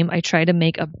my game, I try to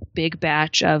make a big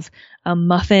batch of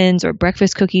muffins or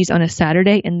breakfast cookies on a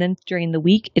Saturday. And then during the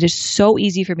week, it is so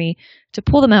easy for me to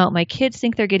pull them out. My kids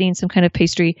think they're getting some kind of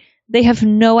pastry. They have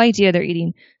no idea they're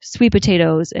eating sweet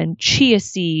potatoes and chia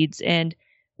seeds. And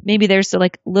maybe there's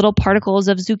like little particles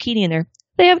of zucchini in there.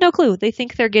 They have no clue. They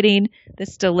think they're getting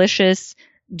this delicious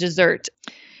dessert.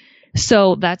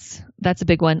 So that's a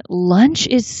big one. Lunch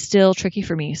is still tricky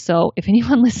for me. So if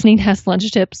anyone listening has lunch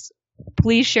tips,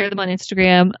 please share them on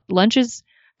Instagram. Lunch is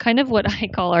kind of what I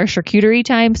call our charcuterie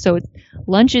time. So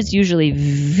lunch is usually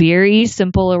very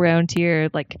simple around here.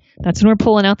 Like that's when we're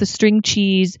pulling out the string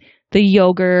cheese, the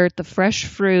yogurt, the fresh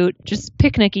fruit, just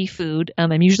picnicky food.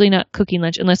 I'm usually not cooking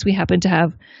lunch unless we happen to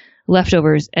have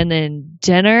leftovers. And then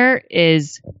dinner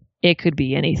it could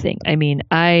be anything. I mean,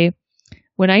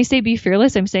 when I say be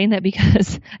fearless, I'm saying that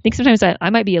because I think sometimes I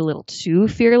might be a little too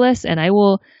fearless, and I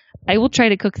will try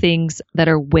to cook things that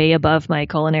are way above my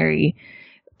culinary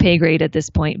pay grade at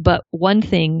this point. But one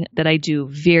thing that I do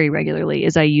very regularly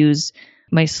is I use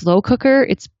my slow cooker.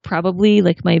 It's probably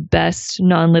like my best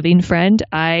non-living friend.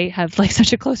 I have like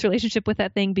such a close relationship with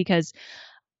that thing because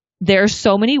there are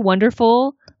so many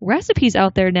wonderful recipes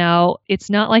out there now. It's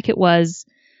not like it was,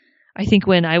 I think,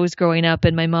 when I was growing up,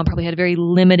 and my mom probably had a very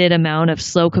limited amount of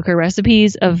slow cooker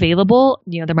recipes available.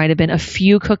 You know, there might have been a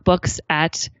few cookbooks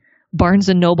at Barnes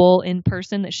and Noble in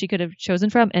person that she could have chosen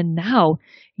from. And now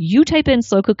you type in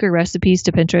slow cooker recipes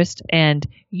to Pinterest and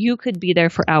you could be there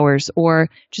for hours, or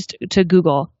just to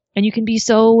Google, and you can be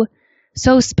so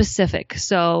specific.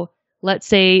 So let's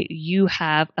say you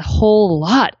have a whole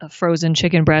lot of frozen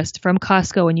chicken breast from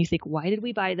Costco and you think, why did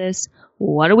we buy this?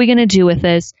 What are we going to do with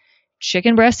this?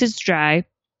 Chicken breast is dry.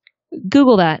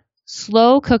 Google that.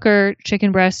 Slow cooker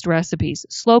chicken breast recipes.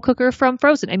 Slow cooker from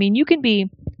frozen. I mean, you can be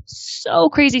so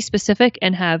crazy specific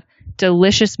and have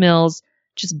delicious meals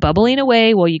just bubbling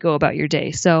away while you go about your day.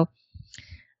 So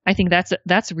I think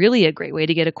that's really a great way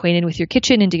to get acquainted with your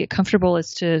kitchen and to get comfortable,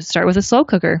 is to start with a slow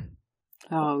cooker.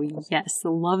 Oh, yes. I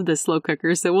love the slow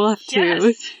cooker. So we'll have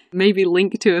to maybe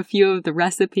link to a few of the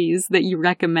recipes that you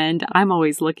recommend. I'm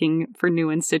always looking for new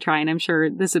ones to try, and I'm sure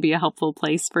this would be a helpful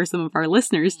place for some of our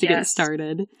listeners to get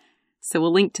started. So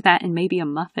we'll link to that, and maybe a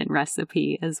muffin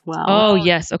recipe as well. Oh,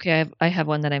 yes. Okay. I have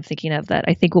one that I'm thinking of that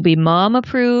I think will be mom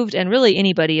approved and really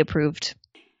anybody approved.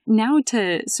 Now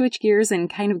to switch gears and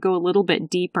kind of go a little bit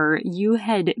deeper, you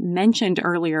had mentioned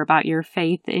earlier about your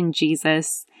faith in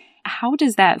Jesus. How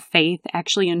does that faith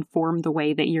actually inform the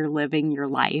way that you're living your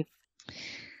life?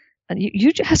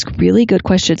 You ask really good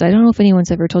questions. I don't know if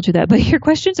anyone's ever told you that, but your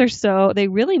questions they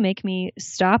really make me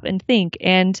stop and think.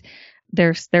 And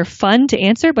they're fun to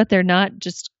answer, but they're not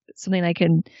just something I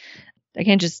can't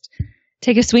just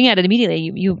take a swing at it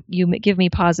immediately. You give me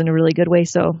pause in a really good way.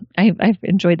 So I've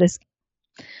enjoyed this.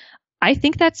 I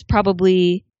think that's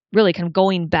probably really kind of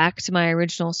going back to my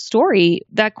original story.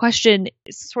 That question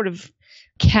sort of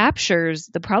captures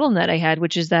the problem that I had,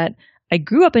 which is that I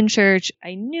grew up in church.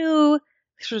 I knew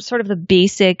sort of the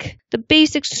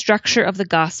basic structure of the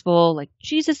gospel, like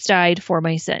Jesus died for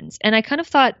my sins. And I kind of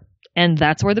thought, and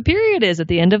that's where the period is at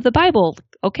the end of the Bible.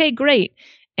 Okay, great.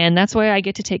 And that's why I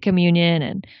get to take communion,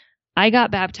 and I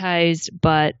got baptized,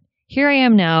 but here I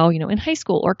am now, in high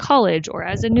school or college or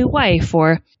as a new wife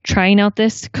or trying out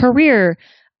this career.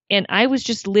 And I was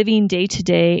just living day to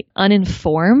day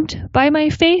uninformed by my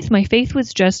faith. My faith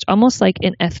was just almost like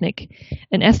an ethnic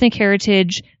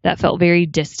heritage that felt very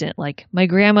distant. Like my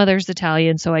grandmother's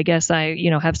Italian, so I guess I,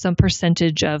 have some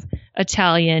percentage of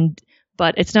Italian,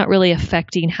 but it's not really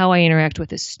affecting how I interact with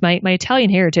this. My Italian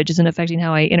heritage isn't affecting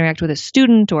how I interact with a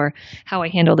student or how I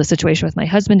handle the situation with my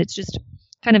husband. It's just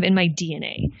kind of in my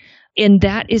DNA. And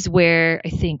that is where I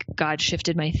think God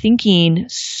shifted my thinking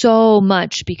so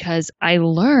much, because I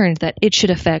learned that it should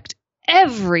affect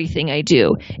everything I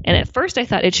do. And at first I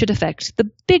thought it should affect the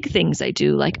big things I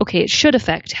do. Like, okay, it should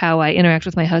affect how I interact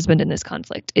with my husband in this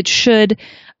conflict. It should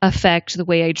affect the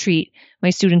way I treat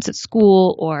my students at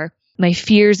school, or my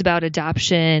fears about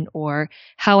adoption, or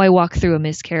how I walk through a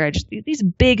miscarriage. These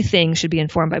big things should be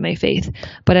informed by my faith.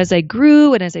 But as I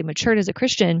grew and as I matured as a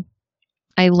Christian,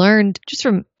 I learned just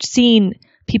from seeing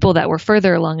people that were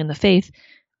further along in the faith,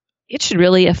 it should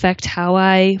really affect how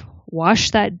I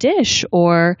wash that dish,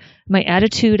 or my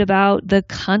attitude about the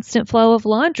constant flow of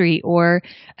laundry, or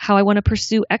how I want to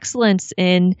pursue excellence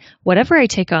in whatever I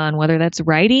take on, whether that's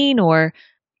writing or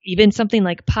even something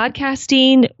like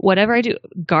podcasting. Whatever I do,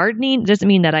 gardening, doesn't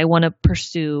mean that I want to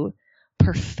pursue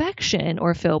perfection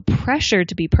or feel pressure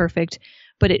to be perfect,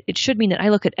 but it should mean that I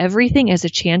look at everything as a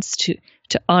chance to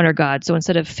honor God. So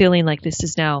instead of feeling like this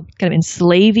is now kind of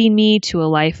enslaving me to a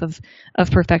life of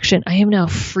perfection, I am now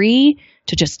free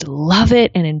to just love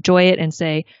it and enjoy it and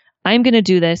say, I'm going to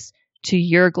do this to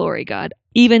your glory, God.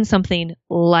 Even something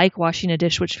like washing a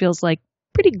dish, which feels like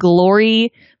pretty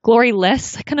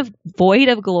gloryless, kind of void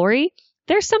of glory.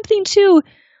 There's something to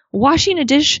washing a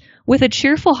dish with a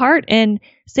cheerful heart and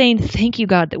saying, thank you,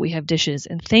 God, that we have dishes.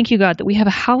 And thank you, God, that we have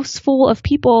a house full of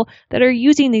people that are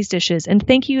using these dishes. And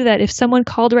thank you that if someone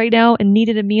called right now and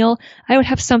needed a meal, I would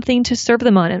have something to serve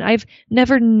them on. And I've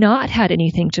never not had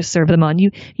anything to serve them on.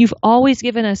 You've always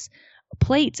given us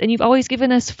plates, and you've always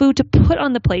given us food to put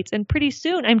on the plates. And pretty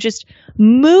soon I'm just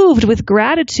moved with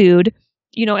gratitude,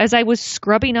 as I was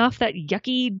scrubbing off that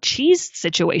yucky cheese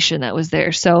situation that was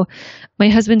there. So my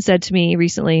husband said to me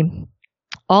recently,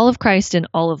 all of Christ and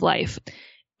all of life.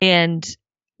 And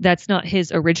that's not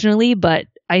his originally, but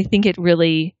I think it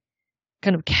really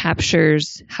kind of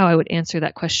captures how I would answer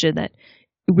that question, that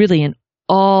really in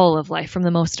all of life, from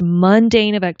the most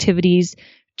mundane of activities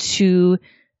to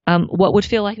what would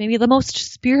feel like maybe the most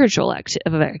spiritual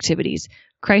of activities,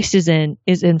 Christ is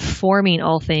informing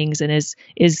all things and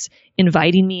is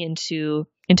inviting me into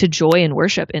joy and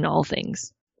worship in all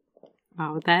things.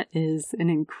 Wow, that is an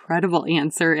incredible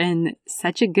answer and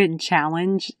such a good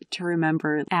challenge to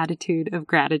remember attitude of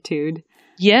gratitude.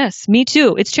 Yes, me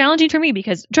too. It's challenging for me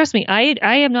because, trust me, I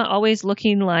am not always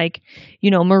looking like,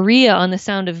 Maria on The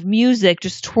Sound of Music,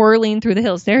 just twirling through the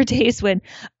hills. There are days when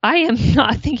I am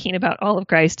not thinking about all of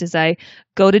Christ as I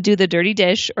go to do the dirty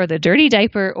dish or the dirty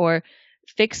diaper or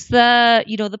fix the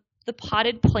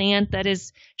potted plant that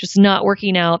is just not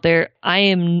working out there. I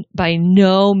am by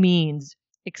no means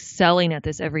excelling at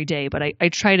this every day, but I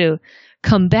try to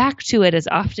come back to it as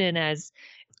often as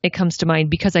it comes to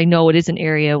mind, because I know it is an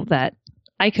area that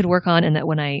I could work on, and that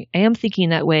when I am thinking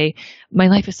that way, my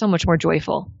life is so much more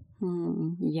joyful.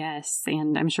 Yes,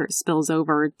 and I'm sure it spills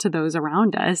over to those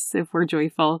around us if we're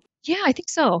joyful. Yeah, I think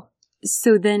so.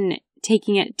 So then,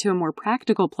 taking it to a more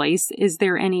practical place, is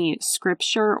there any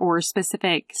scripture or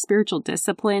specific spiritual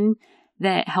discipline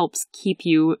that helps keep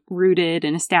you rooted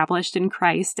and established in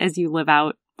Christ as you live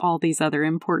out all these other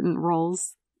important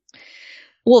roles?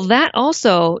 Well, that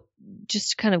also,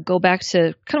 just to kind of go back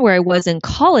to kind of where I was in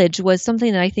college, was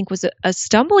something that I think was a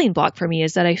stumbling block for me,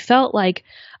 is that I felt like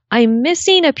I'm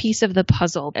missing a piece of the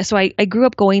puzzle. So I grew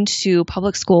up going to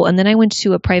public school, and then I went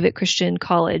to a private Christian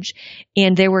college,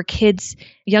 and there were kids,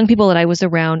 young people that I was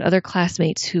around, other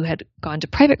classmates who had gone to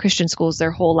private Christian schools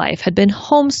their whole life, had been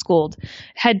homeschooled,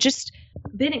 had just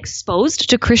been exposed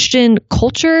to Christian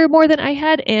culture more than I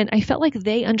had. And I felt like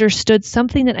they understood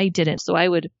something that I didn't. So I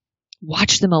would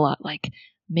watch them a lot, like,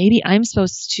 maybe I'm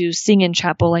supposed to sing in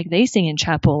chapel like they sing in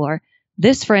chapel, or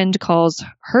this friend calls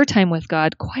her time with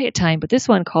God quiet time, but this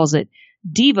one calls it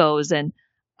devos, and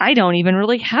I don't even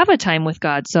really have a time with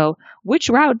God. So which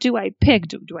route do I pick?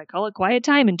 Do I call it quiet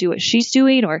time and do what she's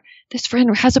doing? Or this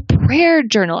friend has a prayer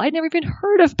journal. I'd never even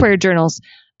heard of prayer journals.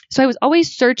 So I was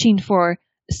always searching for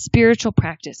spiritual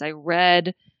practice. I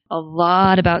read a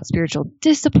lot about spiritual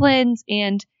disciplines,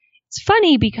 and it's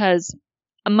funny because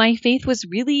my faith was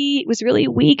really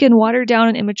weak and watered down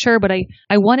and immature, but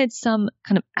I wanted some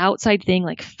kind of outside thing,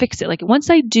 like fix it. Like, once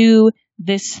I do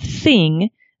this thing,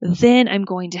 then I'm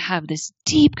going to have this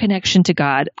deep connection to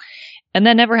God. And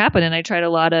that never happened. And I tried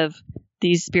a lot of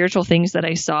these spiritual things that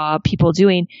I saw people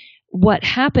doing. What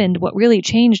happened, what really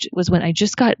changed, was when I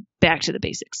just got back to the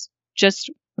basics.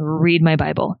 Just read my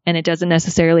Bible. And it doesn't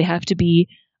necessarily have to be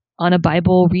on a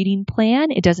Bible reading plan.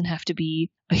 It doesn't have to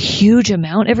be a huge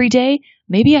amount every day.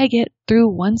 Maybe I get through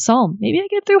one psalm. Maybe I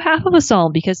get through half of a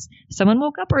psalm because someone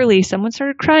woke up early, someone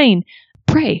started crying.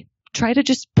 Pray. Try to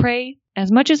just pray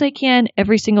as much as I can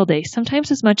every single day.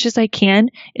 Sometimes as much as I can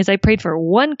is I prayed for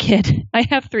one kid. I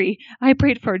have 3. I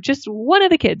prayed for just one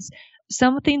of the kids.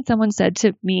 Something someone said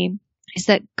to me is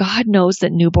that God knows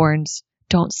that newborns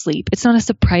don't sleep. It's not a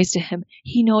surprise to him.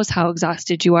 He knows how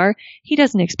exhausted you are. He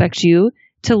doesn't expect you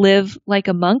to live like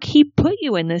a monk. He put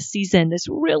you in this season, this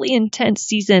really intense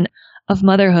season of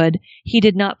motherhood. He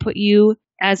did not put you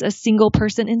as a single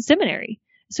person in seminary.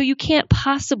 So you can't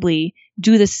possibly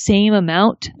do the same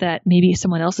amount that maybe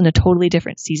someone else in a totally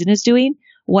different season is doing.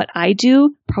 What I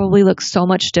do probably looks so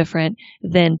much different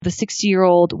than the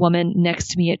 60-year-old woman next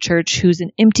to me at church who's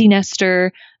an empty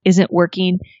nester, isn't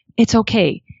working. It's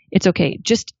okay. It's okay.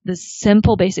 Just the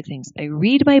simple basic things. I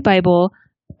read my Bible.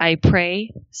 I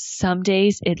pray. Some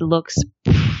days it looks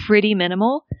pretty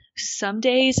minimal. Some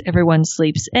days everyone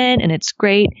sleeps in and it's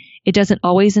great. It doesn't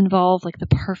always involve like the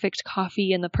perfect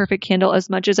coffee and the perfect candle as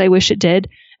much as I wish it did,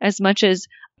 as much as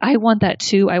I want that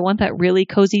too. I want that really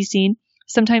cozy scene.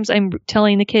 Sometimes I'm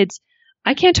telling the kids,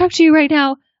 I can't talk to you right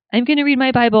now. I'm going to read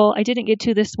my Bible. I didn't get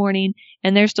to this morning.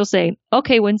 And they're still saying,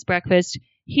 okay, when's breakfast?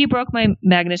 He broke my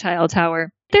magnetile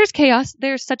tower. There's chaos.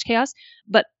 There's such chaos.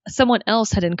 But someone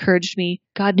else had encouraged me.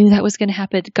 God knew that was going to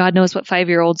happen. God knows what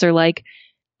 5-year-olds are like.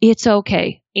 It's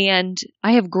okay. And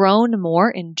I have grown more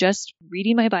in just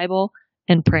reading my Bible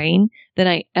and praying than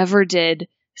I ever did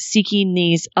seeking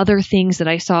these other things that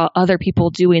I saw other people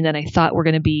doing that I thought were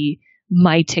going to be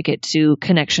my ticket to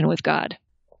connection with God.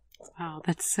 Wow,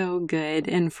 that's so good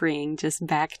and freeing. Just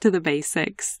back to the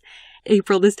basics.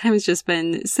 April, this time has just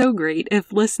been so great.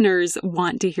 If listeners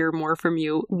want to hear more from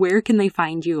you, where can they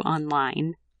find you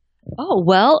online? Oh,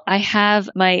 well, I have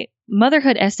my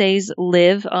Motherhood essays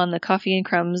live on the Coffee and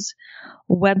Crumbs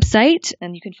website,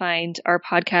 and you can find our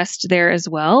podcast there as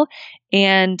well.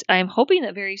 And I'm hoping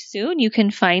that very soon you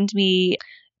can find me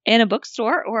in a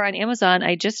bookstore or on Amazon.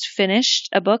 I just finished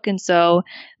a book, and so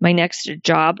my next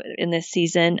job in this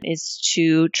season is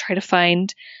to try to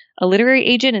find a literary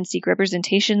agent and seek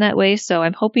representation that way. So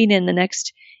I'm hoping in the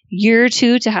next year or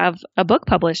two to have a book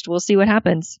published. We'll see what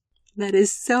happens. That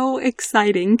is so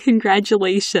exciting.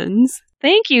 Congratulations.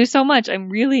 Thank you so much. I'm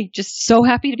really just so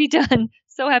happy to be done.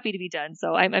 So happy to be done.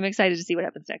 So I'm excited to see what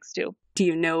happens next too. Do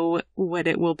you know what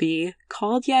it will be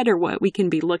called yet, or what we can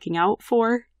be looking out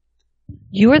for?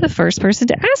 You are the first person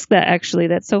to ask that, actually.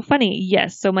 That's so funny.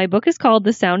 Yes. So my book is called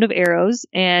The Sound of Arrows,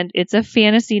 and it's a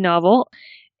fantasy novel.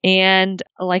 And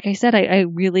like I said,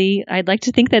 I'd like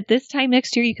to think that this time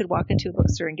next year you could walk into a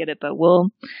bookstore and get it, but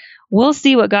we'll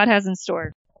see what God has in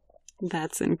store.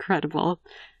 That's incredible.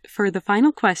 For the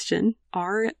final question,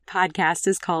 our podcast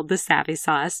is called The Savvy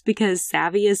Sauce because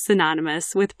savvy is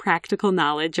synonymous with practical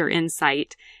knowledge or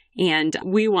insight. And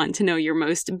we want to know your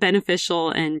most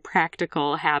beneficial and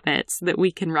practical habits that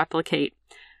we can replicate.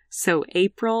 So,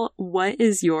 April, what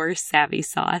is your savvy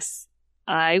sauce?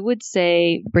 I would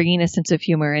say bringing a sense of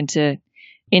humor into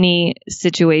any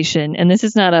situation. And this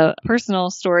is not a personal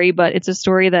story, but it's a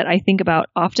story that I think about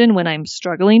often when I'm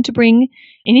struggling to bring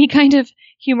any kind of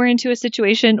humor into a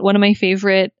situation. One of my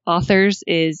favorite authors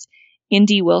is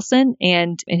Indy Wilson,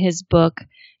 and in his book, I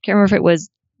can't remember if it was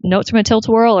Notes from a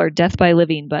Tilt-A-Whirl or Death by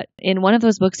Living, but in one of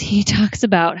those books, he talks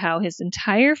about how his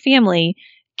entire family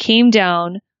came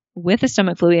down with a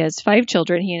stomach flu. He has 5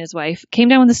 children, he and his wife, came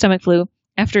down with the stomach flu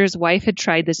after his wife had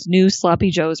tried this new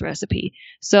Sloppy Joe's recipe.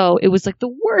 So it was like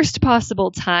the worst possible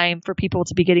time for people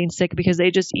to be getting sick because they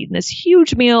just eaten this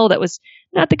huge meal that was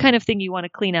not the kind of thing you want to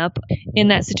clean up in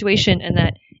that situation. And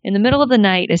that in the middle of the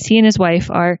night, as he and his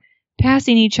wife are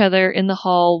passing each other in the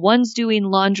hall, one's doing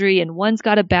laundry and one's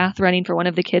got a bath running for one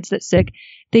of the kids that's sick,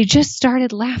 they just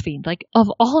started laughing. Like,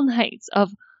 of all nights,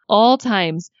 of all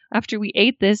times, after we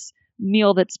ate this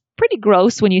meal that's pretty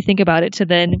gross when you think about it to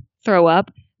then throw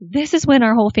up, this is when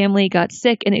our whole family got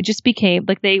sick, and it just became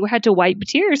like they had to wipe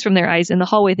tears from their eyes in the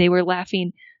hallway. They were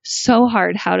laughing so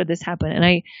hard. How did this happen? And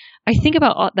I think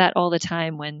about that all the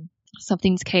time when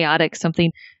something's chaotic,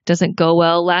 something doesn't go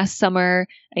well. Last summer,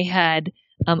 I had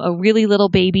a really little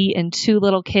baby and 2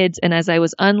 little kids, and as I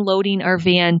was unloading our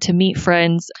van to meet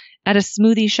friends at a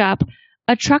smoothie shop,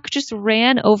 a truck just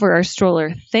ran over our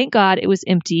stroller. Thank God it was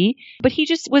empty, but he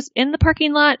just was in the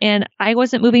parking lot, and I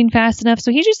wasn't moving fast enough,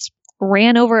 so he just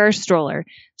ran over our stroller.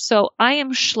 So I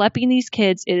am schlepping these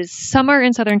kids. It is summer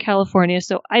in Southern California,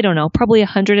 so I don't know, probably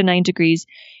 109 degrees.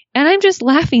 And I'm just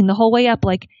laughing the whole way up,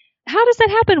 like, how does that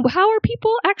happen? How are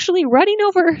people actually running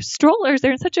over strollers?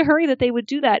 They're in such a hurry that they would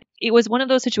do that. It was one of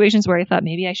those situations where I thought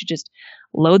maybe I should just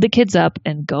load the kids up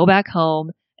and go back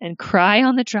home and cry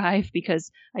on the drive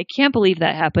because I can't believe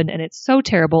that happened and it's so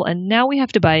terrible. And now we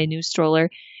have to buy a new stroller.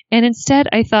 And instead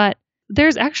I thought,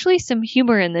 there's actually some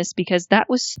humor in this because that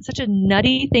was such a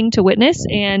nutty thing to witness.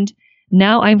 And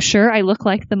now I'm sure I look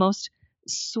like the most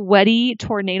sweaty,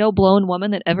 tornado blown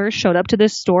woman that ever showed up to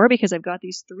this store because I've got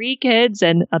these 3 kids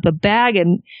and the bag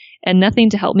and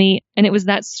nothing to help me. And it was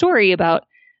that story about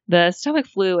the stomach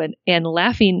flu and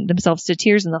laughing themselves to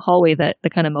tears in the hallway that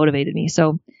kind of motivated me.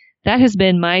 So that has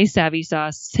been my savvy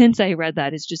sauce since I read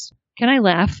that, is just, can I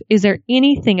laugh? Is there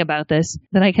anything about this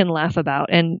that I can laugh about?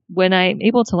 And when I'm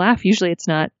able to laugh, usually it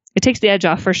takes the edge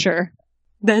off for sure.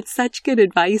 That's such good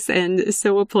advice and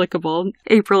so applicable.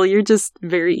 April, you're just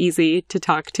very easy to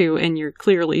talk to, and you're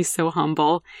clearly so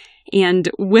humble. And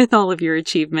with all of your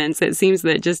achievements, it seems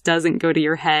that it just doesn't go to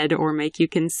your head or make you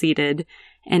conceited.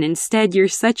 And instead, you're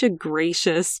such a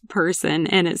gracious person,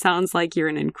 and it sounds like you're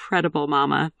an incredible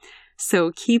mama.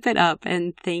 So keep it up,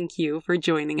 and thank you for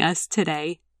joining us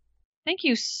today. Thank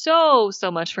you so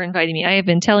much for inviting me. I have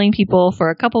been telling people for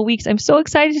a couple weeks, I'm so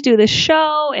excited to do this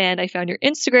show, and I found your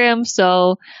Instagram.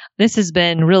 So this has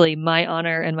been really my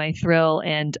honor and my thrill,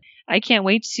 and I can't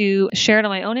wait to share it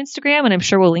on my own Instagram, and I'm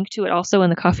sure we'll link to it also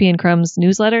in the Coffee and Crumbs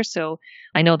newsletter. So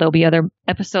I know there'll be other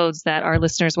episodes that our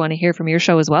listeners want to hear from your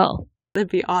show as well.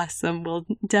 That'd be awesome. We'll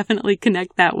definitely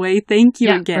connect that way. Thank you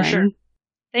again. For sure.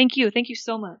 Thank you. Thank you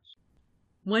so much.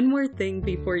 One more thing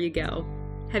before you go.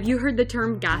 Have you heard the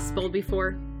term gospel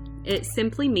before? It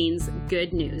simply means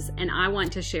good news, and I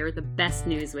want to share the best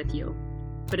news with you.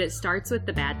 But it starts with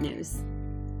the bad news.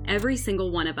 Every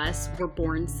single one of us were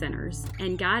born sinners,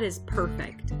 and God is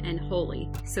perfect and holy,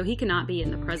 so he cannot be in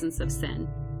the presence of sin.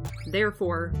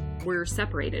 Therefore, we're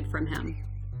separated from him.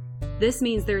 This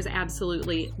means there's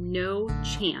absolutely no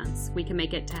chance we can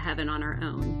make it to heaven on our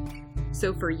own.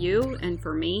 So for you and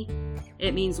for me,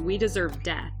 it means we deserve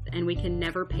death, and we can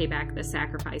never pay back the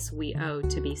sacrifice we owe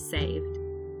to be saved.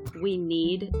 We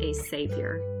need a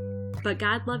Savior. But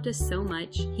God loved us so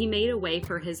much, he made a way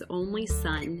for his only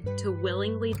Son to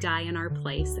willingly die in our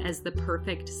place as the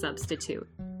perfect substitute.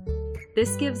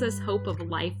 This gives us hope of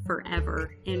life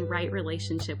forever in right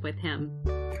relationship with him.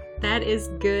 That is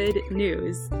good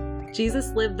news.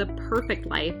 Jesus lived the perfect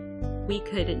life we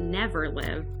could never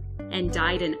live and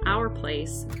died in our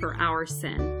place for our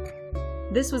sin.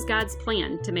 This was God's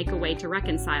plan to make a way to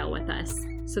reconcile with us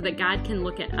so that God can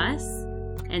look at us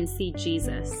and see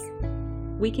Jesus.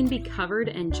 We can be covered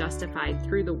and justified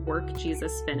through the work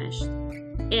Jesus finished,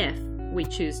 if we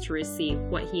choose to receive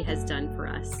what he has done for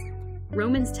us.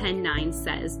 Romans 10:9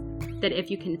 says that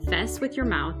if you confess with your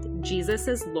mouth Jesus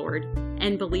is Lord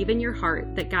and believe in your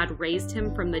heart that God raised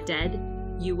him from the dead,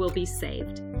 you will be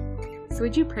saved. So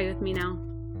would you pray with me now?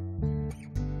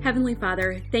 Heavenly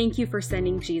Father, thank you for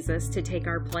sending Jesus to take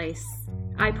our place.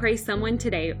 I pray someone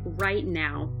today, right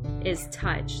now, is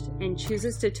touched and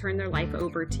chooses to turn their life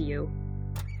over to you.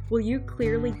 Will you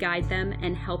clearly guide them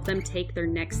and help them take their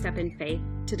next step in faith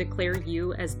to declare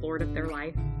you as Lord of their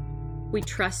life? We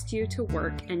trust you to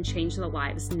work and change the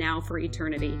lives now for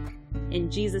eternity. In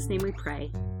Jesus' name we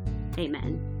pray.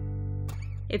 Amen.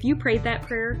 If you prayed that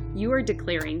prayer, you are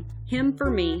declaring him for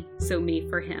me, so me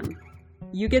for him.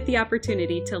 You get the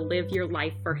opportunity to live your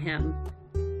life for him.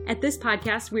 At this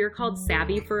podcast, we are called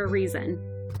Savvy for a reason.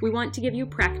 We want to give you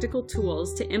practical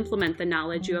tools to implement the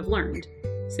knowledge you have learned.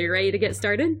 So you ready to get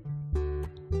started?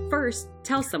 First,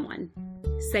 tell someone.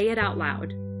 Say it out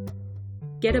loud.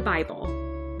 Get a Bible.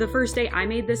 The first day I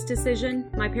made this decision,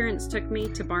 my parents took me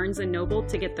to Barnes & Noble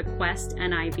to get the Quest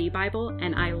NIV Bible,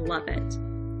 and I love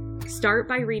it. Start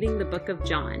by reading the book of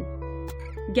John.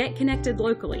 Get connected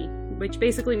locally, which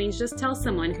basically means just tell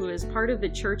someone who is part of the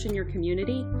church in your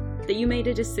community that you made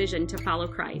a decision to follow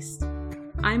Christ.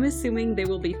 I'm assuming they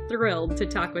will be thrilled to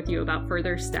talk with you about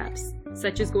further steps,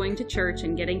 such as going to church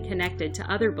and getting connected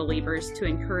to other believers to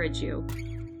encourage you.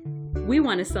 We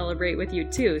want to celebrate with you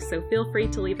too, so feel free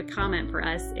to leave a comment for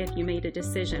us if you made a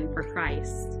decision for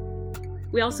Christ.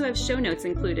 We also have show notes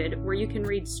included where you can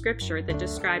read scripture that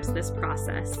describes this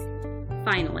process.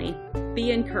 Finally,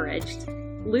 be encouraged.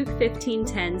 Luke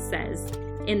 15:10 says,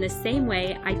 "In the same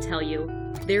way I tell you,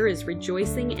 there is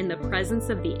rejoicing in the presence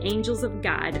of the angels of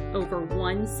God over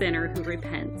one sinner who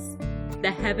repents."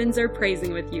 The heavens are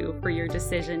praising with you for your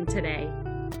decision today.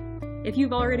 If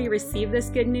you've already received this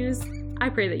good news, I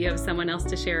pray that you have someone else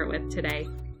to share it with today.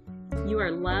 You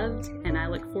are loved, and I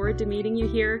look forward to meeting you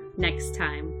here next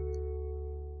time.